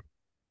from there.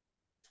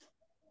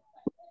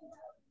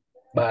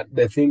 But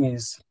the thing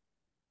is,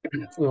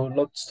 we will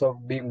not stop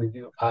being with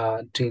you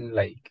until,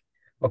 like,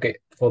 okay,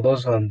 for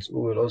those ones who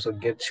will also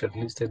get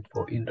shortlisted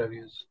for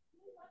interviews,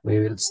 we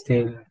will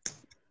still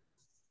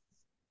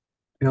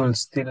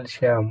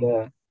share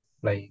more,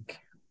 like,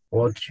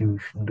 what you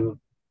should do.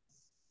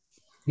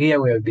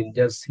 Here we have been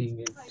just seeing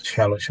it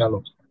shallow,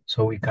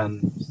 so we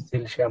can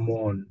still share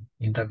more on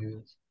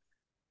interviews,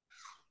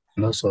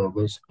 and also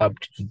those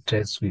aptitude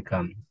tests we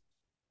can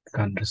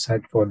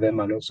research for them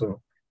and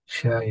also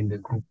share in the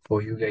group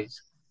for you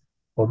guys,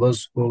 for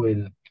those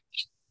who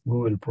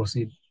will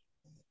proceed.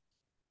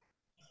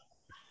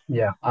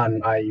 Yeah,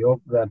 and I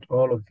hope that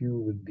all of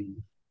you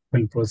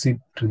will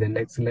proceed to the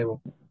next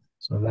level,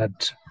 so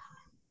that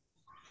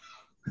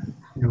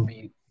you'll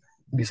be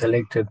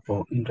selected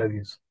for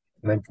interviews.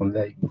 And then from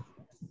there, you'll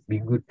be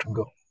good to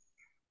go.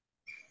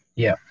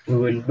 Yeah, we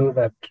will do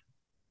that.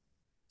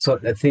 So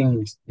the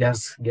thing is,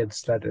 just get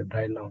started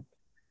right now.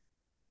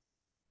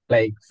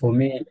 Like for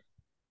me,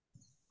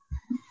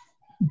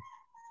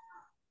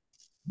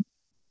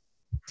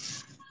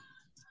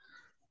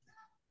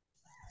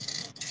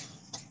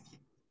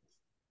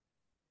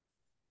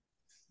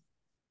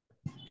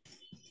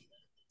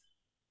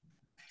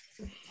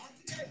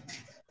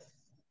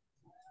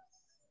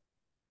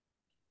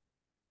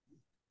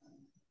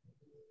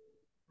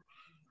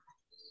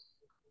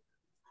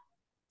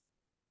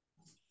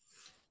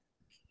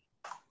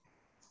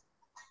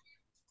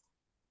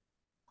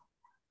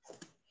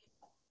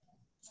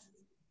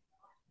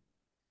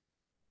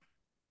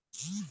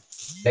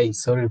 hey,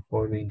 sorry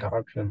for the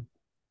interruption.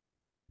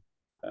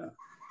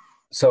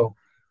 So,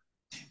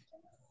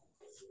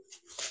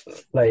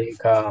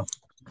 like, I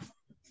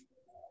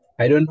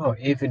don't know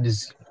if it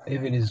is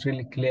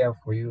really clear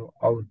for you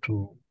how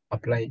to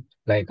apply,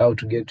 like how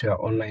to get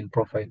your online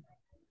profile.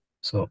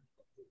 So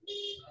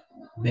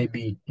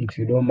maybe if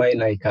you don't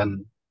mind, I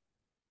can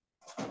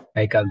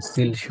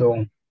still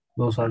show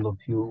those ones of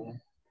you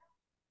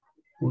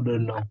who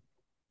don't know.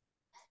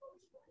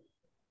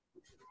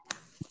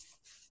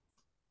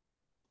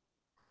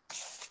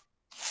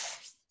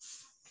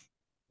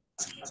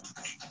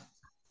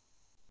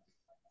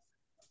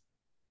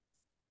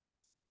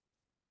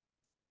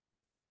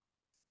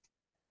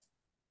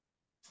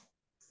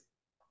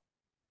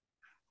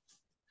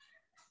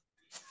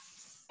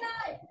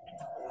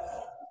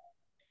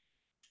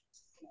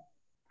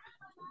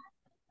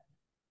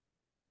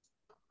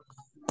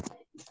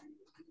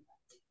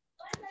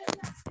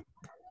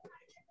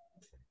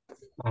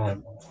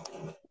 Um,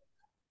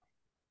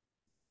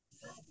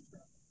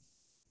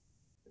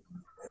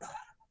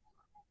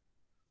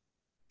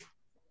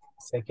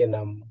 Second,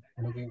 I'm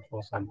looking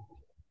for some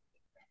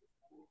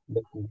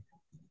documents.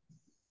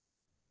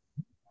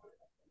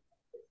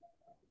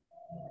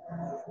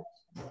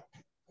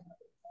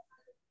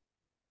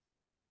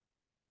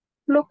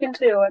 Look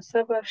into your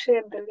WhatsApp. I've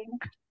shared the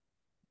link.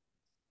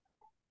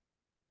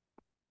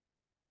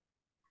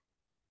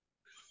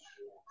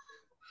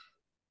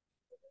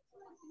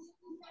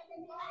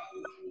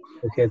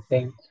 Okay,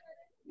 thanks.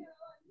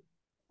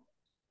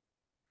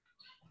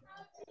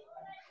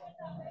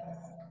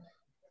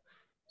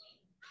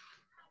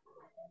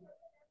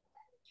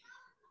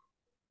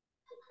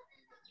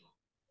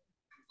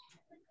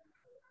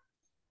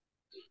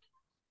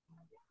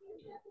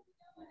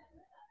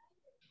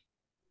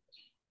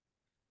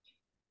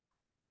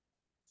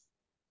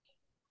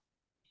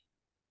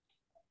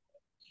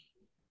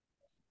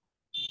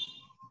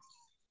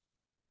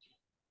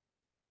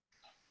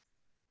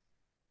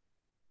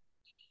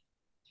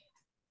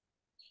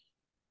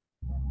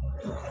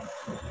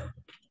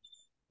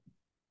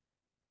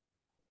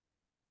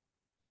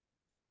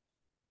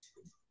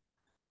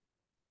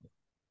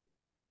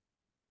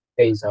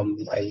 Guys, I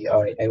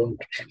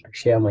want to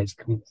share my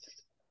screen.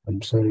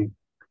 I'm sorry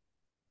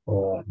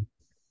for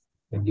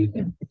the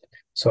delay.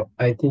 So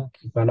I think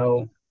you can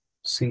now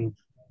see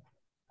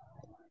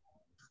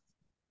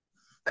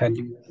Can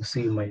you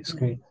see my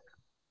screen?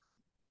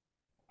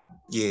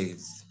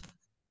 Yes.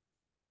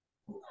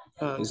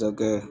 It's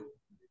okay.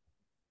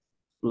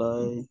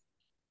 Apply.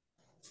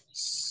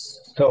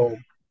 So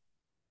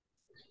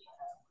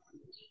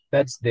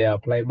that's the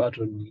apply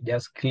button. You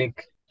just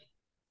click,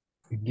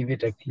 you give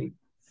it a click.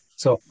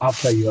 So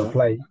after you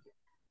apply,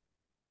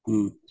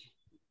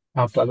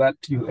 after that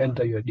you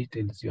enter your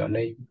details, your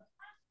name,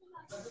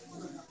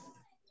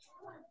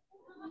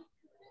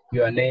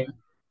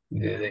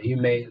 the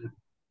email,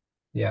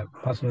 yeah,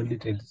 personal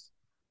details,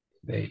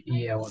 the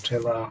year,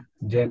 whatever,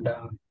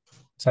 gender,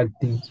 such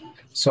things.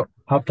 So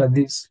after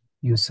this,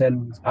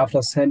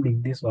 after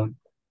sending this one,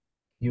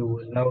 you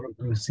will now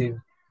receive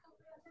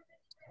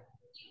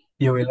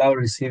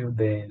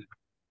the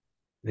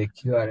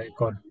QR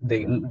code,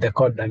 the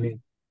code, I mean,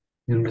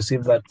 you'll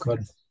receive that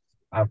code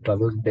after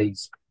those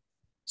days.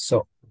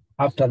 So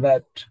after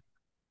that,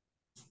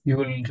 you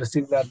will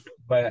receive that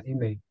via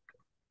email.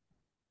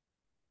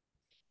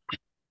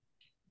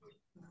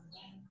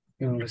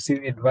 You will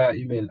receive it via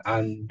email,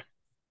 and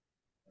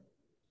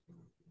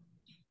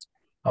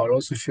I'll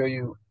also show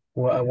you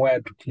where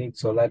to click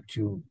so that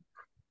you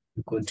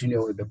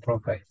continue with the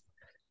profile.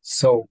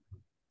 So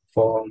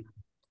for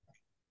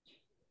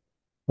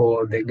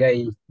the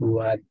guy who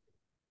had,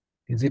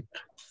 is it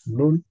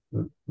Lul?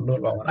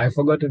 Lul, I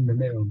forgotten the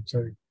name, I'm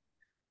sorry.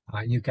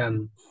 You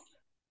can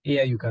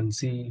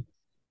see,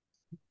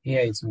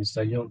 here it's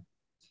Mr. Young,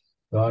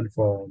 the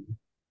one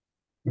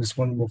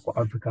responsible for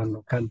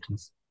African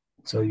countries.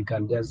 So you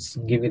can just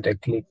give it a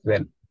click,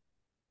 then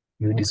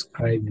you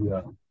describe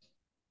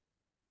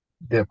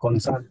the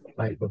concern,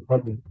 like the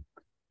problem,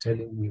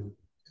 telling you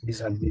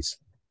this and this.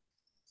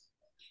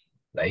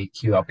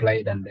 Like you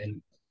applied and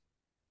then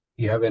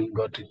you haven't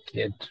got it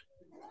yet.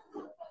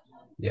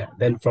 Yeah,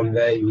 then from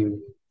there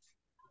you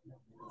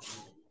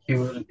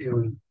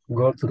will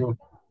go through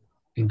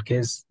in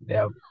case they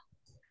have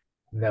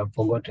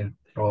forgotten,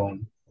 or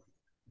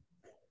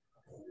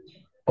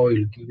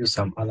will give you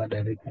some other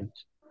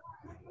directions.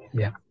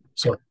 Yeah.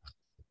 So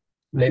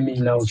let me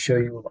now show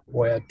you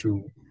where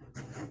to,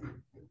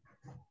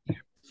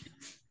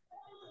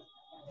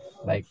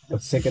 like the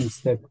second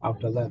step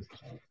after that.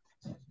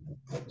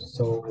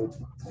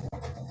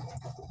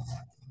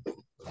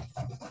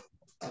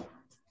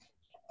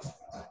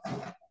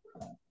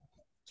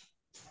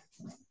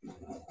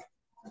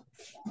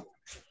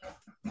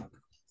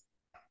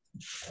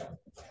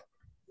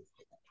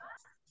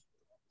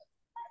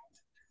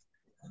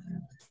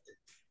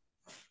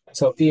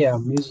 So here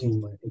I'm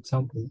using my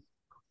example,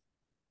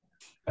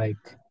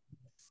 like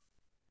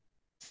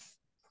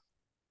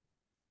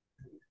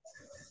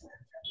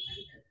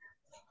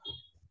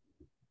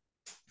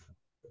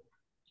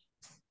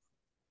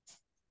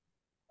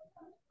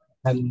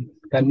and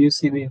can you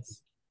see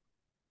this?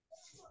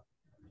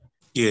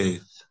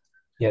 Yes.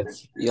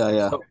 Yes.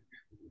 Yeah. So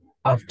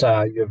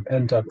after you've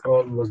entered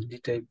all those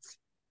details,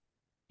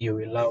 you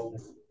will now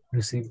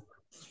receive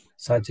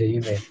such an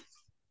email.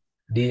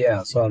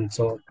 Dear so and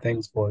so,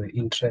 thanks for the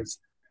interest.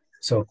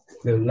 So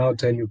they will now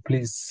tell you,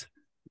 please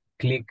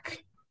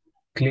click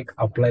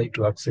apply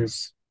to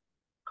access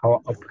our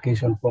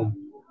application form.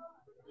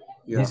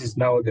 Yeah. This is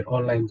now the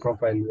online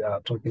profile we are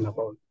talking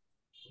about.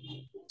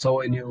 So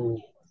when you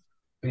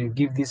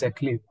give this a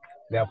click,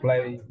 the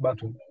apply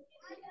button,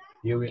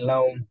 it will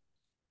now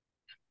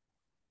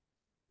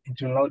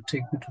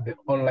take you to the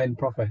online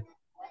profile.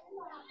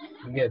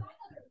 Again,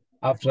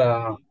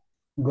 after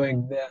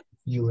going there,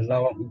 you will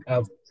now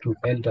have to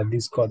enter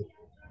this code.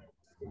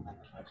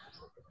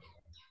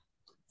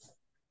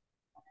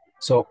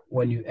 So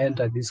when you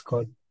enter this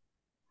code,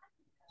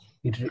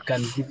 it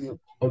can give you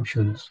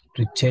options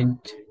to change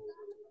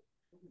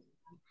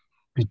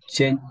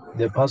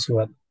the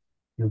password.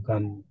 You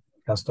can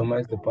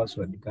customize the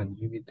password. You can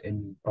give it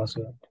any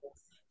password.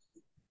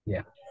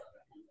 Yeah.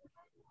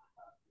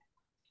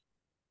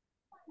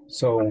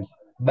 So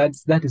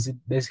that is it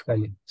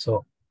basically.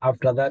 So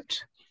after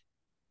that,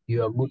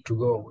 you are good to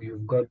go.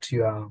 You've got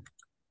your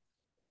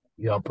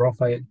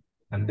profile,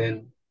 and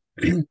then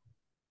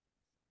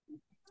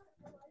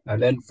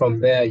from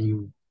there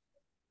you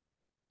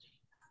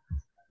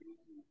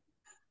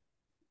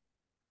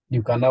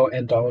can now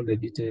enter all the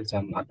details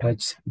and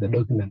attach the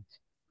document.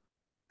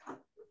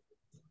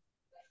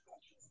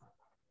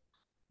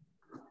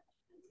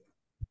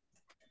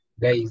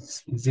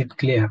 Guys, is it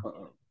clear?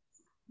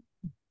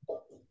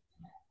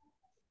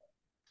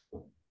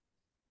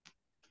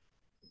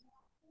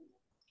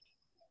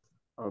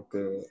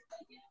 Okay.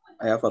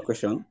 I have a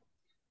question.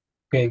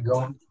 Okay, go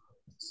on.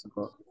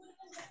 So,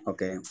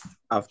 okay.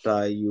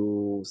 After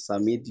you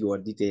submit your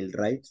detail,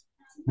 right?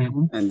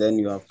 Mm-hmm. And then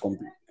you have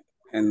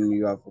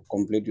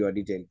complete your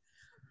detail.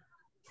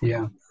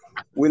 Yeah.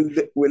 Will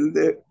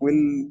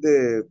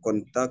they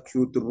contact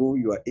you through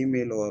your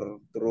email or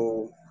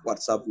through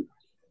WhatsApp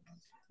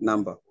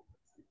number?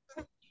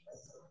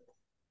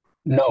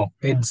 No,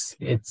 it's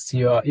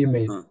your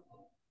email.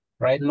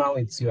 Right now,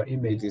 it's your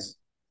email. It is.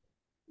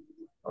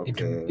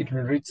 Okay. It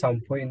will reach some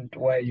point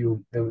where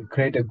they will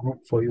create a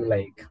group for you,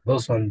 like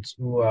those ones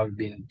who have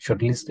been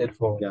shortlisted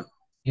for Yeah.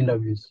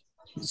 interviews.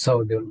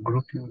 So they will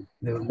group you.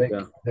 They will make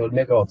Yeah. a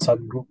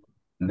WhatsApp group,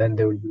 and then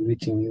they will be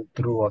reaching you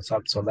through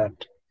WhatsApp so that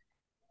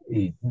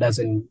it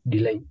doesn't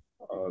delay.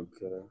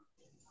 Okay.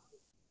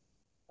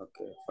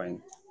 Okay,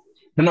 fine.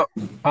 No,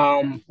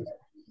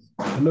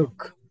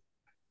 look,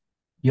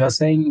 you are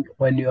saying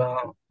when you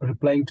are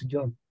replying to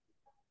John,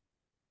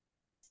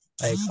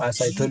 like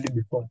as I told you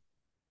before,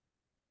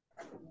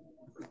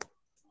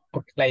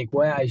 okay, like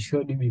where I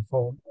showed you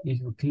before, if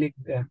you click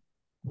the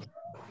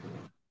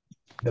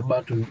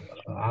button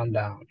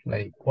under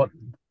like what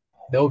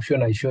the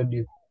option I showed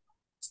you,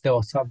 it's the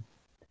WhatsApp.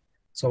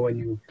 So when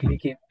you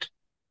click it,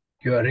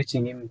 you are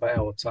reaching him via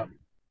WhatsApp.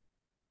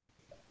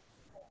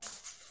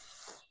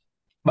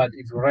 But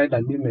if you write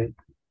an email, it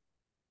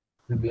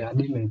will be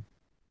an email.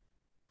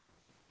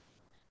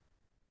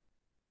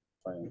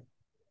 Fine.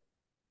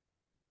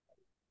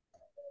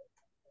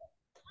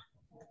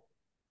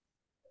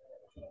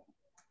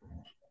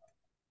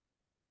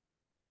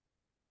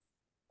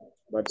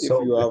 But if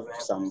So you have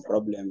some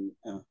problem,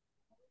 uh-huh.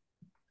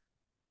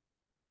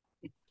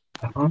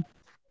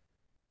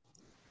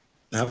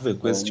 I have a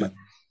question.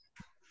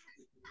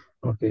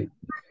 Okay.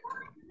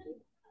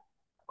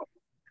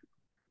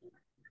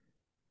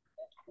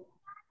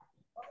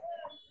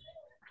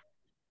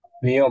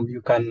 Miyom,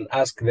 you can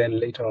ask then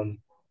later on.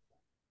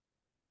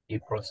 He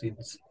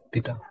proceeds.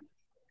 Peter.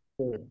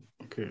 Oh,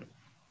 okay.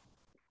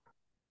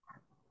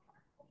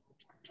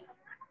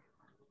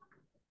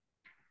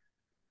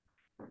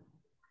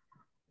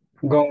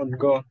 Go on,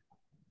 go on.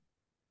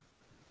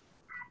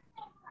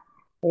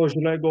 Oh,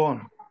 should I go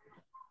on?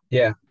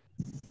 Yeah.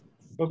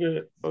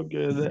 Okay,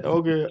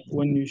 okay.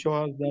 When you show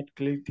us that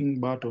clicking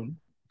button,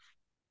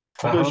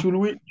 okay, Uh-huh. should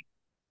we?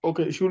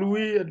 Okay,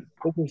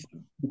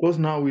 because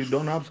now we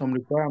don't have some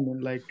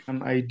requirement like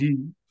an ID.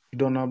 We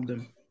don't have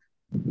them.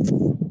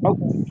 How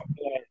can we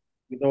apply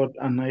without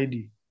an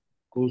ID?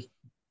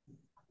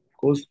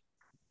 Because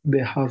they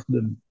have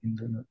them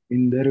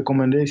in the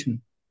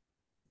recommendation.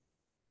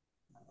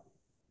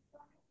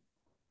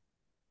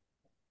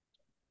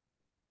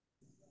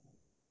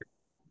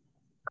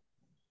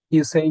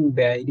 You're saying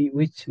the ID,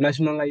 which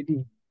national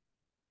ID?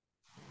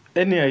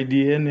 Any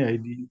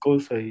ID,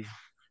 because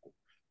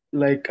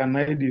like an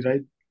ID,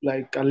 right?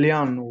 Like a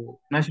LIAN or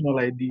national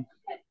ID.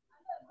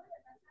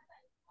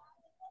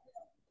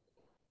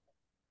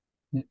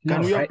 Can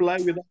No, we right. apply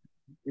with that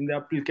in the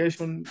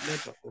application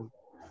letter?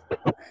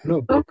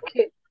 Look.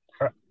 Okay.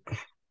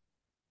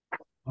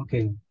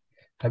 Okay.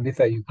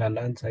 Tabitha, you can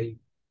answer it.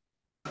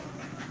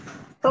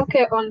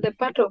 Okay, on the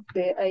part of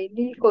the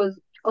ID, because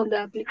on the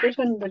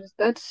application there is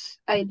that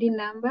ID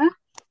number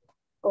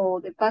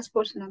or the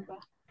passport number.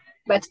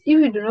 But if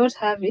you do not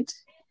have it,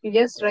 you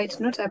just write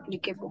not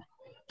applicable,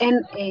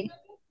 NA.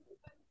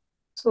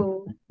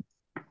 So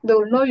they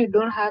will know you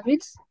don't have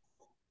it.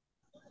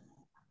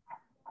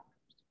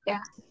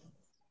 Yeah.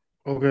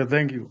 Okay,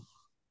 thank you.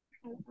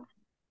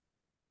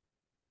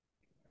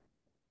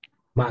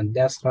 Man,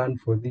 just run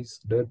for this.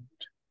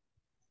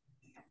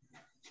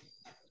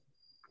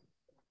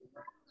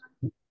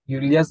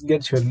 You'll just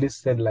get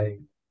shortlisted like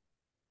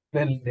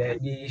then the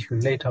ID issue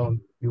later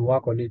on. You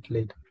work on it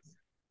later.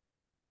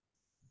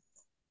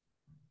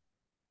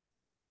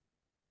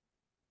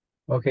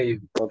 Okay.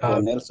 okay,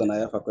 Nelson, I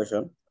have a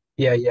question.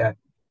 Yeah.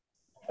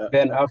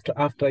 Then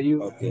after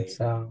you, Okay. it's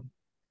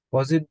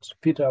was it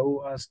Peter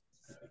who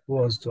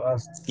was to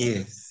ask?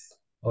 Yes.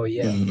 Oh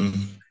yeah.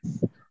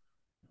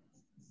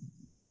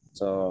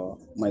 So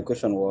my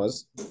question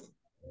was,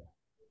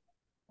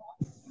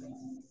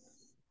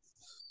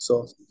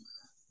 so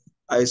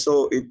I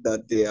saw it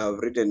that they have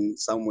written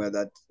somewhere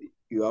that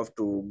you have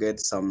to get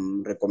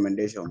some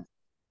recommendation.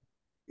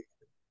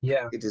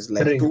 Yeah. It is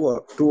like two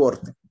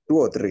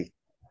or three.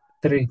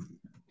 Three.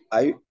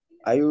 Are you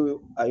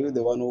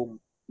the one who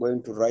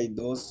going to write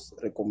those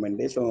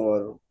recommendations,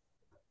 or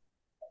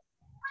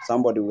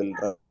somebody will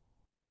write?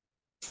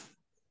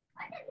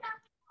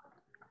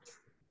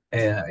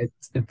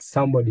 It's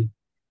somebody.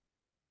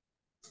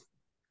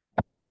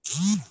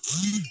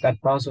 That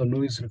person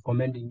who is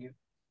recommending you.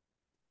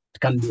 It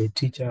can be a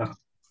teacher,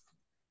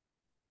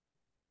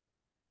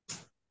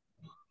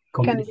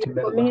 community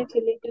member,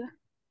 community leader.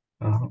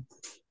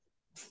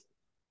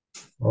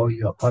 or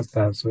your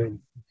pastor as well.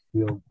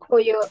 Or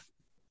your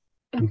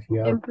If you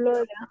have.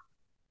 employer.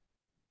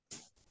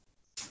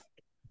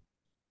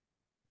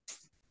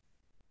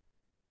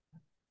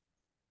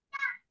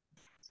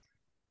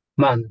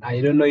 Man,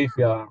 I don't know if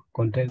you are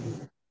content.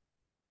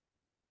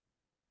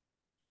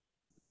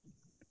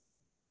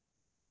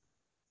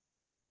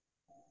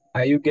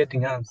 Are you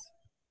getting us?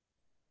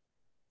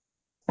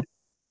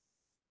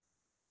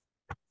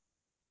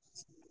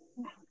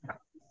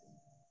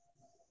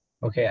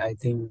 Okay, I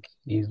think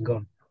he's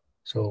gone.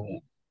 So,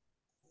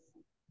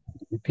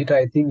 Peter,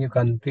 I think you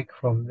can pick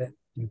from there.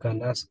 You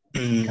can ask.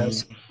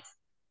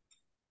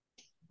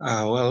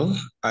 Well,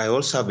 I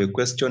also have a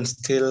question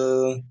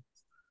still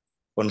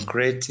on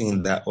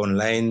creating the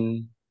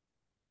online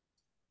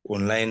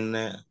online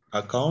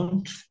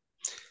account.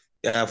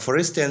 For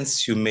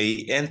instance, you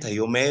may enter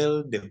your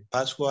mail, the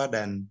password,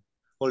 and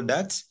all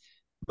that,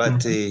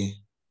 but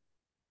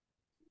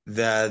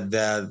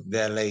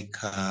they're like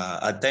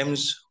at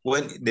times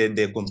when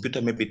the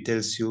computer maybe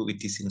tells you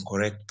it is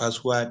incorrect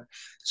password.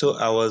 So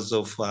I was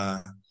of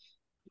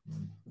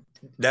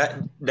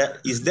that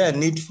is there a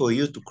need for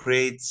you to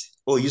create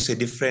or use a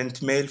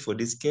different mail for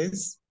this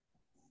case?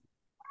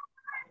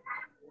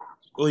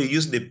 Or you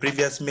use the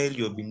previous mail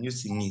you have been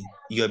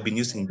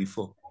using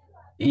before?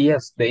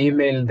 Yes, the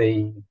email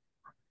they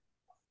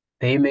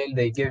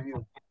gave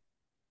you,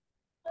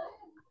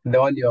 the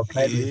one you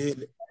applied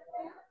with.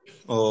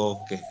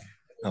 Okay.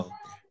 I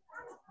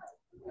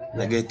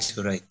Yeah. get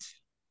you right.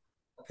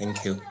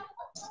 Thank you.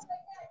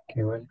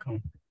 Okay,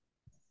 welcome.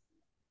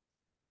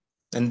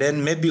 And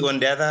then maybe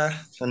the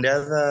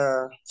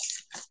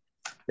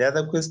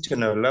other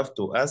question I would love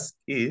to ask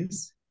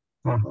is,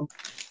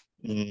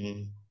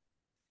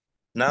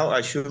 now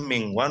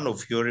assuming one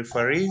of your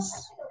referees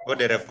or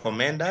the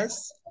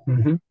recommenders,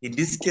 in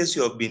this case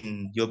you've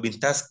been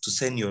tasked to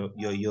send your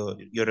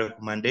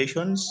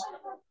recommendations,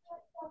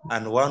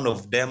 and one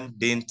of them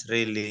didn't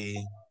really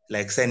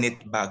send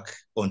it back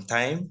on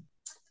time.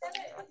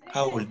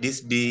 How will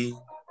this be?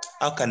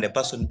 How can the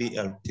person be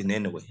helped in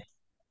any way?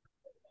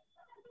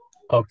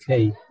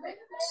 Okay,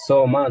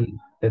 so man,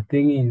 the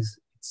thing is,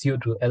 it's you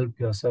to help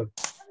yourself.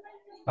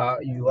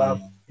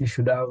 You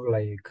should have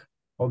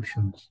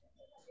options.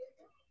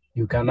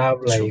 You can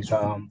have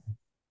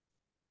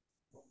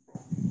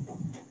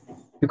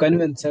you can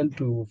even send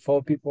to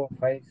 4 people,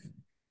 5.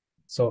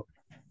 So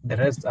the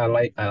rest are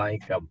like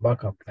a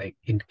backup, like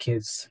in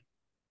case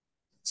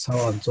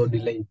someone so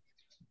delayed,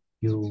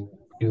 you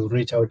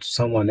reach out to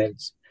someone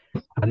else.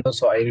 And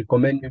also I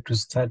recommend you to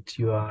start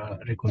your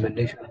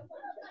recommendation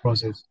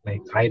process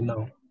like right now.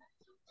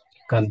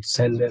 You can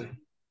send them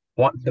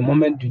the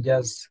moment you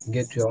just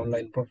get your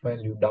online profile,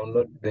 you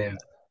download the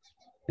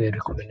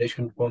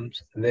recommendation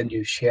forms, and then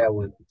you share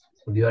with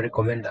your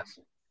recommenders.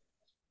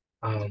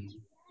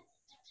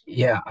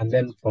 Yeah, and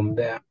then from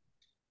there,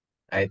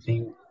 I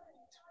think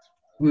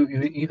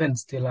we even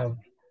still have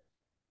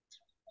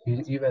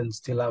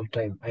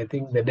time. I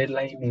think the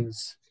deadline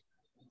is,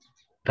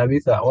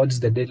 Tabitha, what's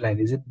the deadline?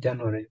 Is it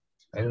January?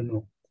 I don't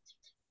know.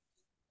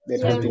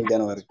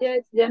 January. Yeah,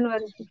 it's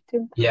January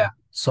 15th. Yeah,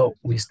 so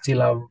we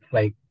still have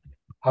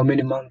how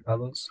many months are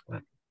those?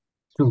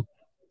 2.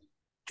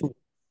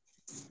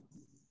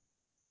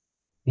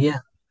 Yeah.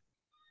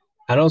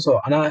 And also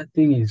another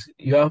thing is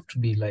you have to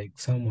be like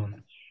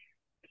someone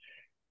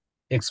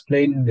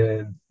explain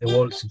the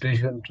whole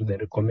situation to the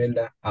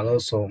recommender, and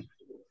also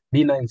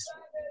be nice.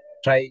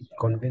 Try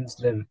convince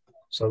them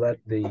so that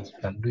they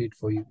can do it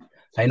for you.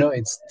 I know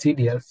it's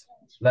tedious.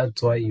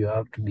 That's why you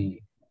have to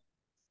be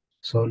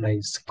so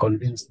nice.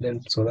 Convince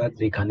them so that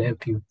they can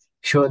help you.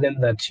 Show them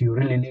that you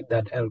really need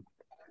that help.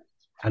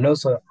 And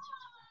also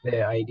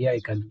the idea I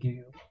can give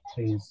you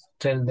is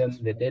tell them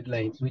the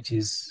deadline, which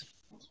is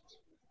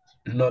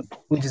be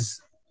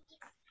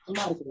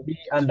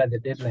under the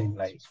deadline.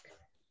 Like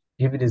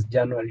if it is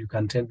January, you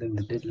can tell them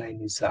the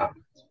deadline is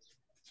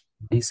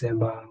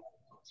December,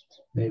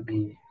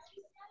 maybe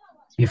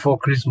before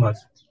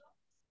Christmas,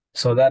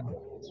 so that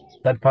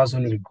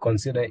person will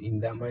consider in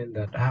their mind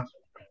that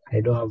I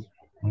don't have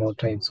more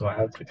time, so I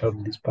have to help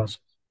this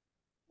person.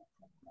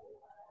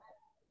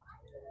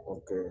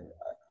 Okay.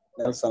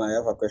 Nelson, I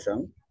have a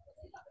question.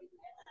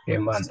 Okay,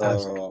 man,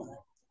 ask.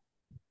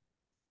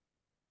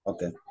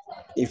 Okay.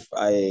 If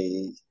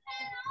I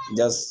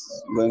just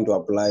going to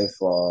apply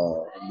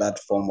for that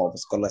form of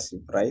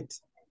scholarship, right?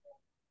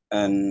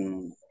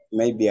 And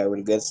maybe I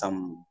will get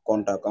some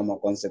contact or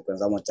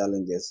consequence or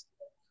challenges.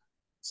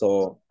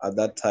 So at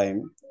that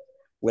time,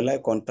 will I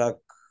contact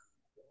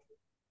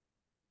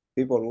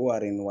people who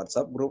are in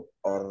WhatsApp group,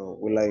 or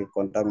will I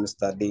contact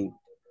Mr. Dean,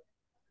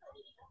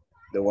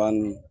 the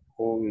one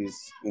who is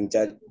in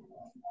charge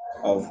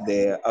of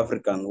the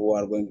African who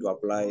are going to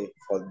apply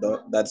for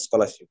that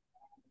scholarship?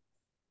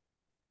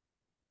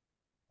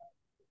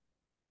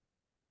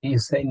 You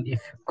saying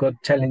if you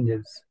got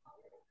challenges,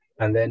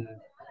 and then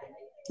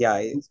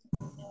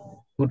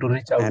who to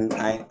reach out? And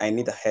I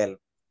need help.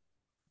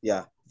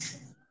 Yeah.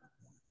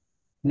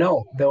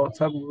 No, the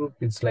WhatsApp group,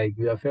 it's like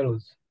we are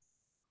fellows.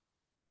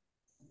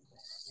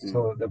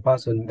 So the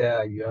person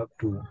there, you have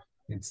to,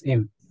 it's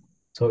him.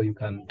 So you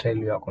can tell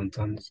your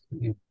concerns to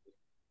him.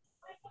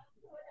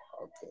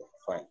 Okay,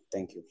 fine.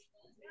 Thank you.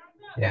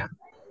 Yeah.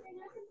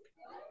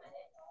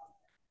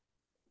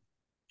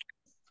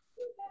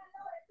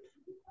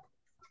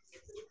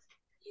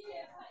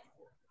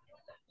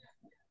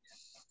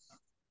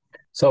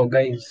 So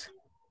guys,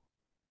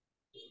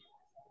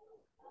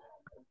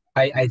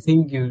 I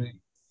think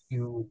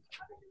you've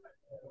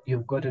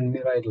gotten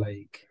me right.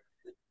 Like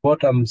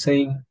what I'm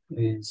saying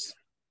is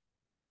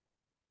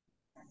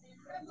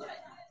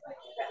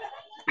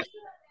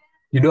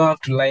you don't have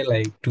to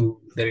lie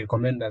to the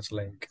recommenders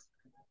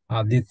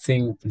this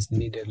thing is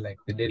needed, like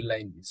the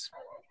deadline is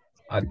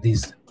at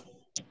this.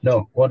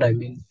 No, what I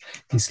mean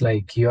is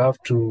you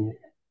have to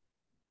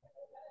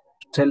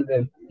tell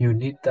them you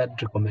need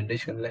that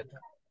recommendation letter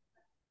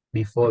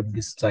before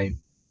this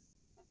time.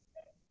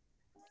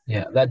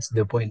 Yeah, that's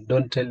the point.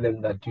 Don't tell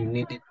them that you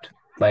need it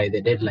by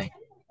the deadline.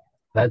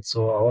 That's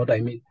what I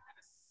mean.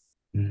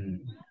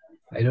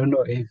 I don't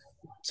know if it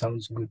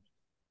sounds good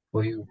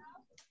for you.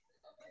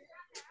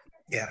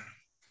 Yeah.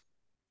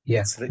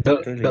 Yeah, Really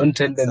don't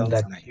tell them sounds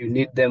that nice. you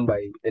need them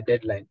by the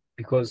deadline,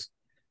 because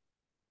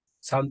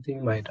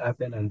something might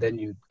happen and then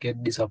you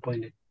get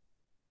disappointed.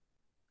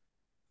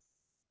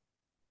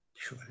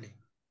 Surely.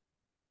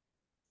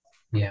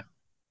 Yeah.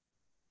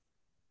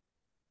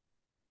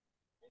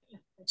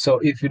 So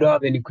if you don't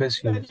have any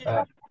questions,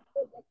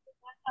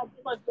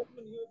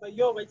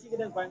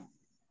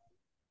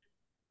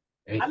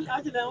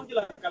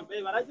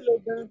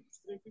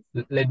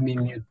 let me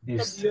mute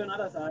this.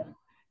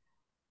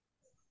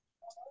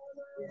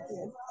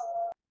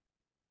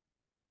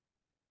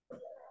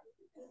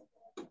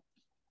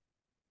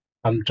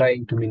 I'm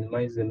trying to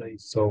minimize the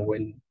noise, so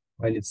when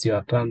it's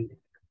your turn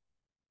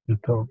to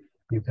talk,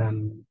 you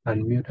can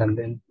unmute and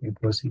then you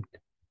proceed,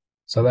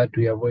 so that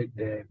we avoid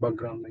the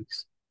background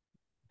noise.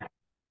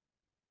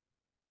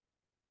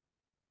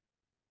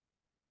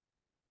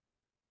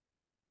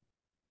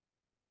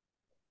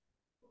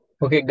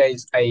 Okay,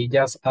 guys, I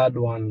just add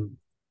one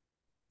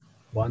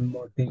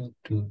more thing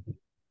to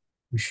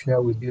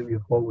share with you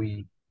before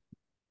we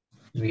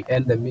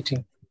end the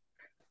meeting.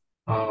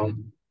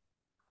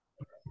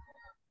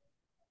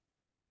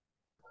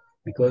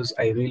 Because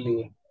I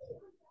really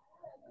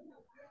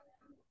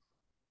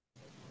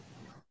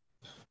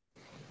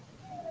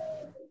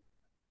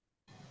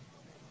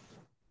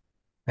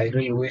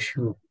wish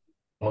you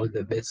all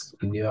the best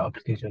in your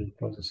application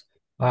process.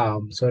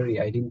 I'm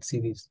sorry, I didn't see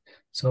this.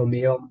 So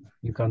Miyom,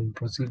 you can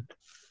proceed.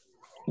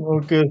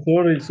 Okay,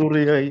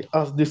 sorry, I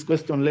asked this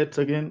question late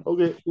again.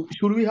 Okay,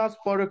 should we ask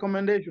for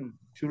recommendation?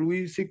 Should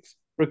we seek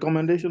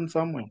recommendation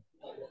somewhere?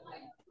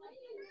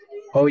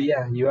 Oh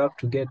yeah, you have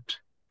to get,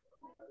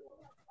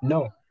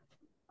 no,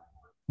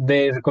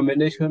 the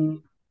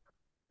recommendation,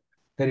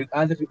 the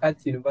other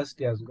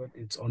university has got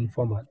its own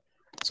format.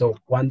 So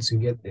once you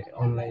get the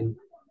online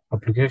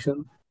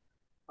application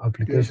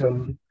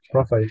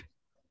profile,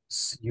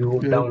 you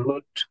Yes.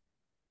 download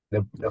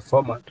the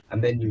format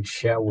and then you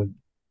share with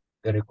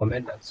the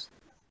recommenders.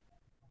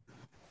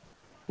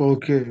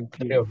 Okay.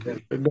 Three of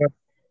them.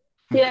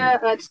 Yeah,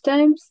 at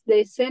times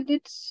they send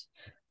it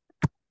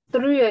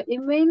through your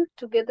email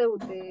together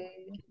with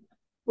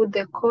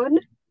the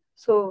code.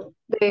 So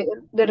the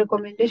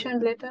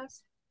recommendation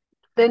letters,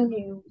 then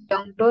you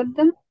download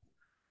them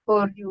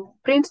or you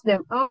print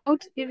them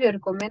out if your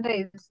recommender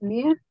is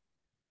near.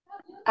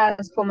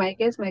 As for my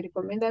case, my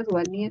recommenders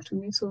were near to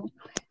me, so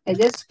I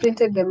just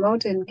printed them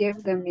out and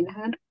gave them in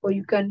hand. Or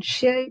you can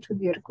share it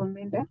with your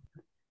recommender.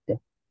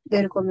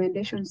 The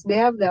recommendations, they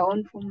have their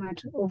own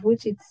format of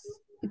which it's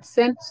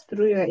sent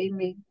through your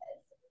email.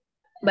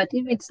 But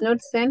if it's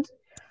not sent,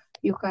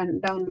 you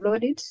can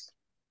download it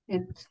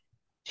and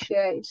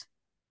share it,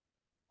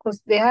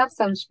 because they have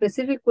some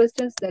specific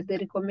questions that the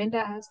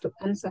recommender has to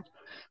answer,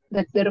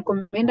 that the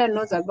recommender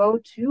knows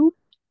about you.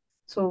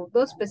 So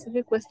those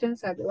specific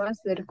questions are the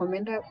ones the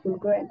recommender will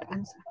go and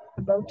answer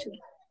about you.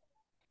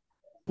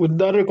 Would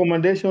that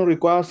recommendation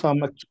require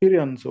some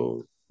experience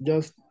or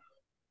just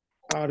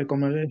a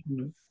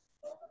recommendation?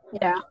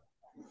 Yeah.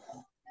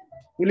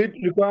 Will it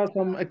require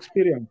some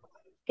experience?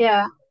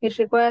 Yeah, it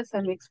requires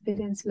some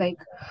experience.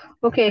 Like,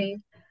 okay,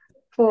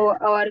 for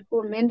our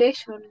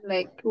recommendation,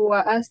 like we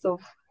were asked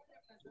of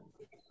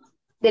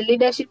the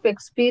leadership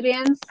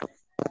experience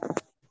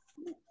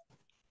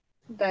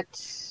that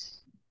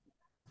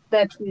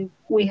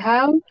we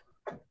have,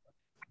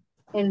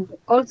 and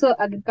also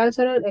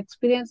agricultural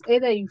experience.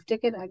 Either you've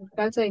taken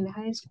agriculture in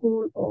high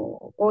school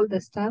or all the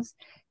stuffs,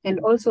 and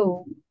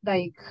also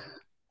like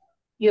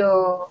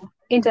your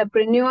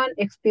entrepreneur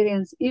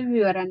experience. If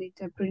you are an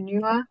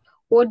entrepreneur,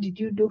 what did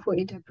you do for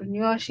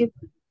entrepreneurship?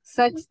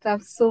 Such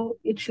stuff. So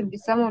it should be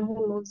someone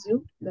who knows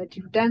you, that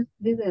you've done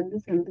this and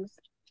this and this.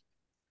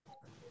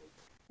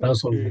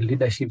 Also, the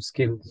leadership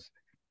skills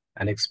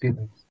and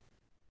experience.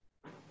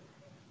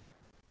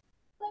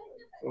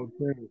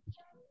 Okay.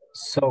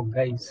 So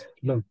guys,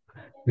 look,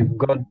 we've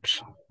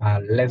got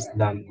less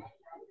than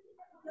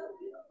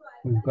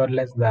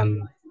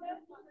 10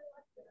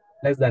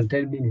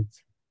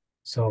 minutes.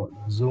 So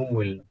Zoom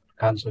will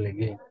cancel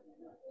again.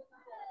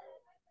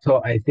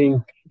 So I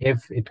think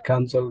if it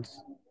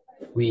cancels,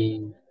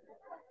 we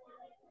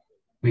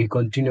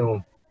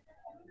continue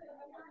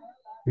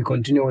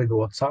with the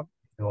WhatsApp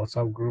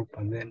group,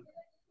 and then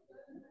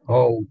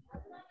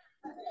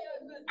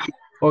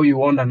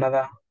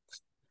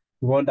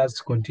you want us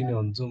to continue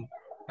on Zoom?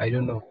 I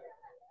don't know.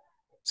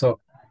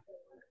 So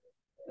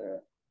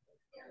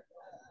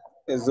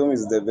Zoom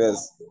is the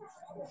best.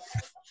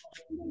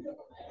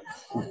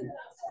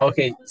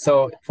 okay,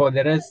 so for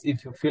the rest,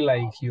 if you feel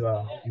like you'd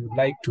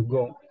like to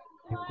go,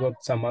 you've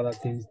got some other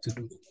things to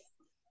do,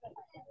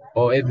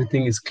 or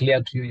everything is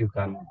clear to you, you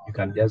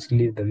can just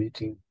leave the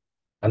meeting.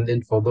 And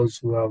then for those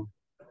who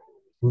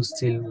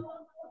still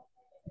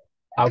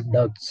have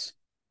doubts,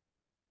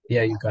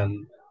 yeah,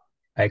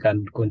 I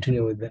can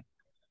continue with that.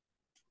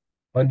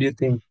 What do you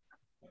think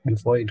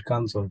before it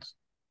cancels?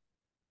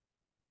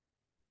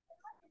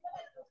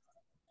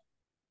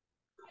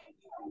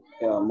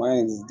 Yeah,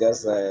 mine is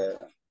just I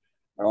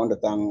want to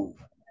thank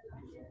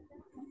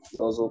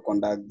those who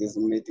conduct this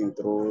meeting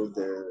through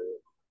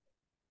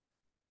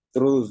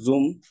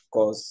Zoom,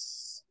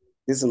 because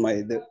this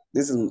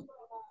is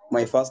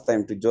my first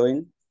time to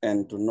join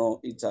and to know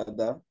each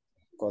other,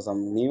 because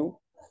I'm new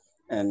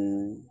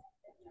and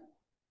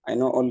I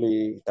know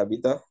only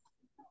Tabitha,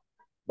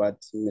 but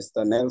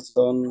Mr.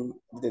 Nelson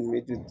didn't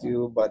meet with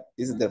you, but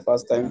this is the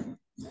first time.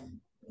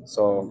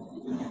 So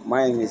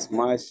mine is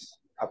much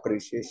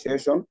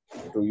appreciation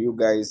to you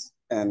guys,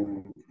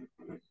 and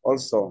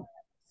also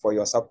for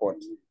your support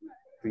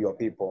to your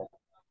people.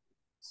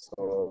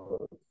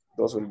 So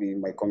those will be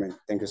my comment.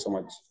 Thank you so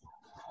much.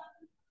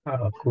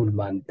 Cool,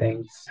 man.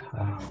 Thanks.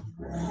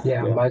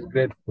 Yeah, I'm much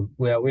grateful.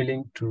 We are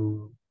willing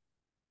to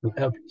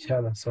help each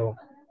other. So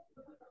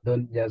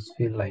don't just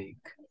feel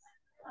like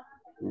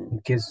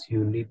in case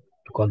you need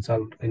to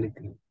consult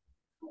anything,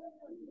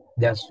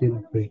 just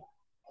feel free.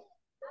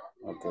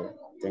 Okay.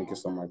 Thank you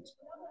so much.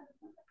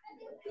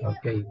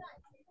 Okay.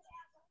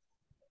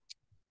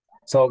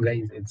 So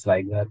guys, it's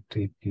like that.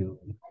 If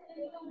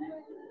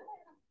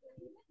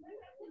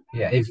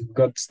you've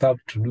got stuff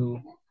to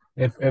do,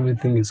 if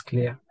everything is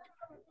clear,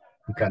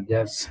 you can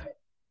just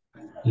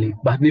leave.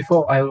 But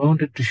before, I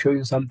wanted to show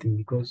you something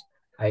because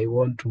I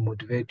want to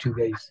motivate you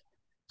guys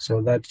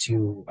so that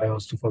I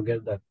was to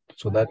forget that,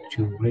 so that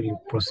you really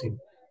proceed,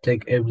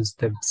 take every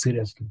step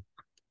seriously.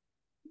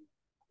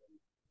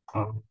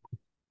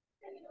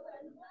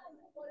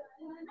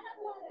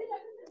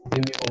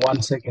 Give me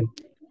 1 second.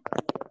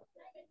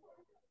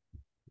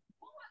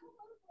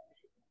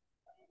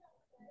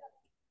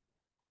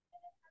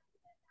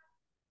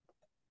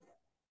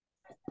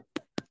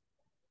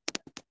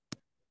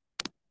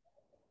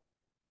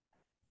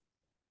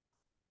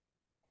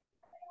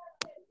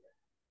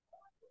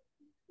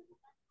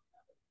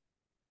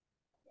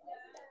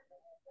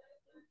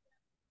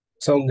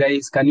 So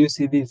guys, can you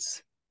see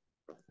this?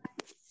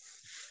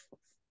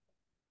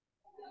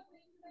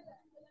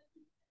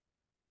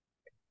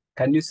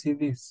 Can you see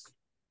this?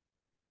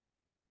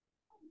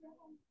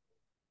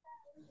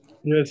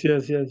 Yes,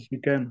 we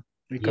can.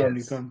 We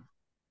can.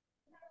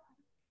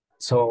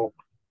 So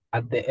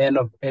at the end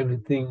of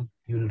everything,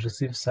 you'll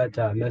receive such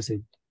a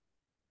message.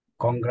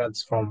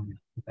 Congrats from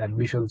the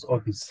admissions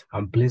office.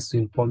 I'm pleased to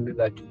inform you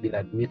that you've been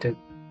admitted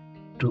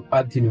to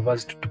Earth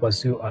University to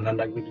pursue an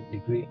undergraduate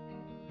degree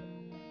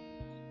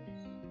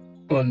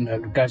on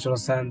agricultural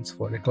science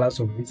for the class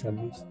of this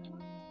and this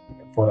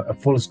for a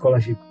full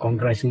scholarship.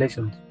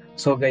 Congratulations.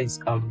 So guys,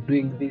 I'm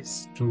doing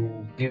this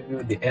to give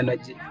you the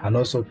energy and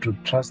also to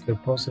trust the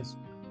process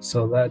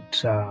so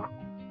that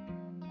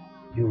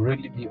you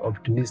really be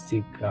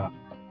optimistic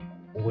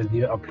with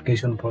your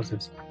application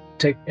process.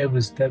 Take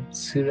every step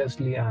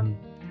seriously and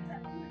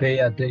pay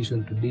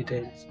attention to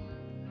details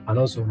and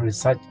also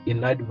research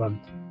in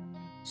advance.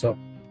 So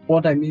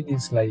what I mean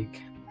is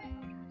like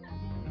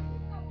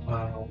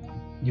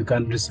you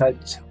can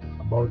research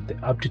about the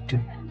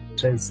aptitude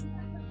test,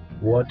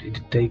 what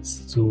it takes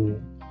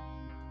to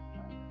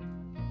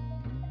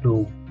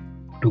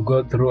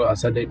go through a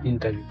certain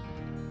interview,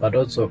 but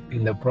also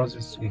in the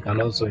process we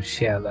can also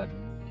share that.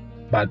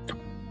 But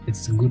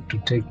it's good to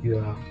take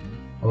your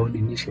own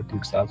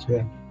initiatives as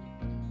well.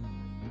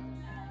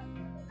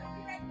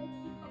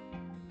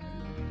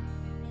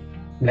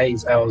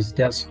 Guys,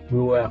 we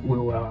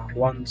were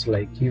once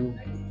like you,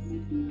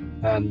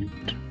 and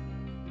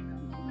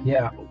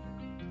yeah,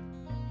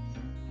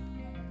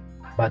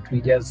 but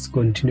we just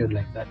continued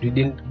like that. We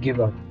didn't give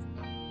up.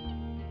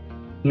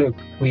 Look,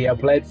 we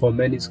applied for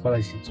many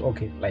scholarships.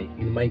 Okay, like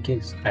in my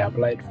case, I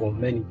applied for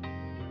many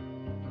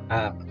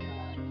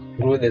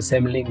through the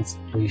same links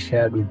we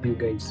shared with you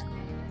guys.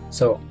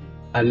 So,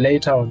 and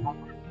later on,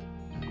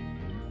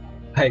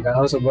 I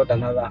also got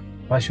another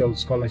partial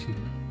scholarship.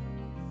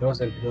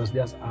 It was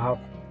just half,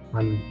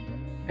 and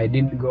I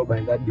didn't go by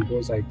that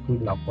because I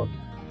couldn't afford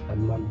that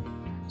money.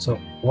 So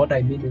what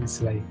I mean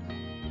is like,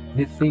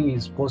 this thing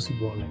is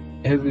possible. Like,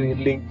 every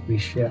link we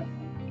share,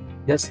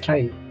 just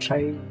try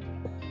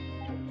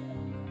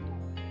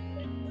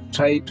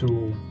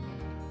to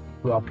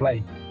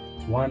apply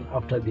one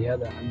after the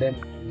other, and then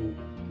you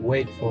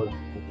wait for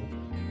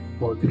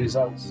the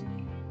results.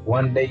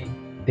 One day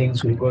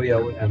things will go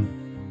your way and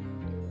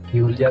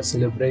you will just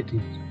celebrate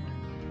it.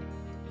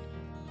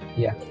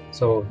 Yeah,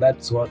 so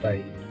that's what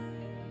I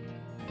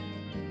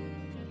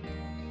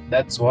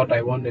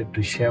wanted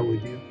to share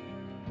with you,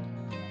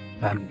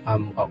 and I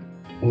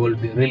will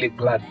be really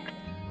glad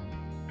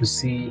to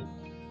see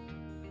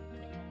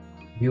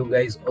you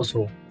guys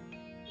also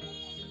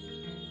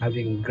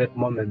having great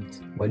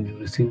moments when you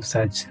receive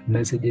such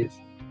messages.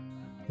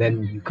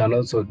 Then you can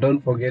also,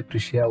 don't forget to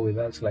share with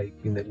us like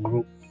in the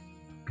group,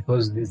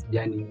 because this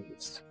journey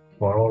is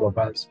for all of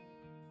us.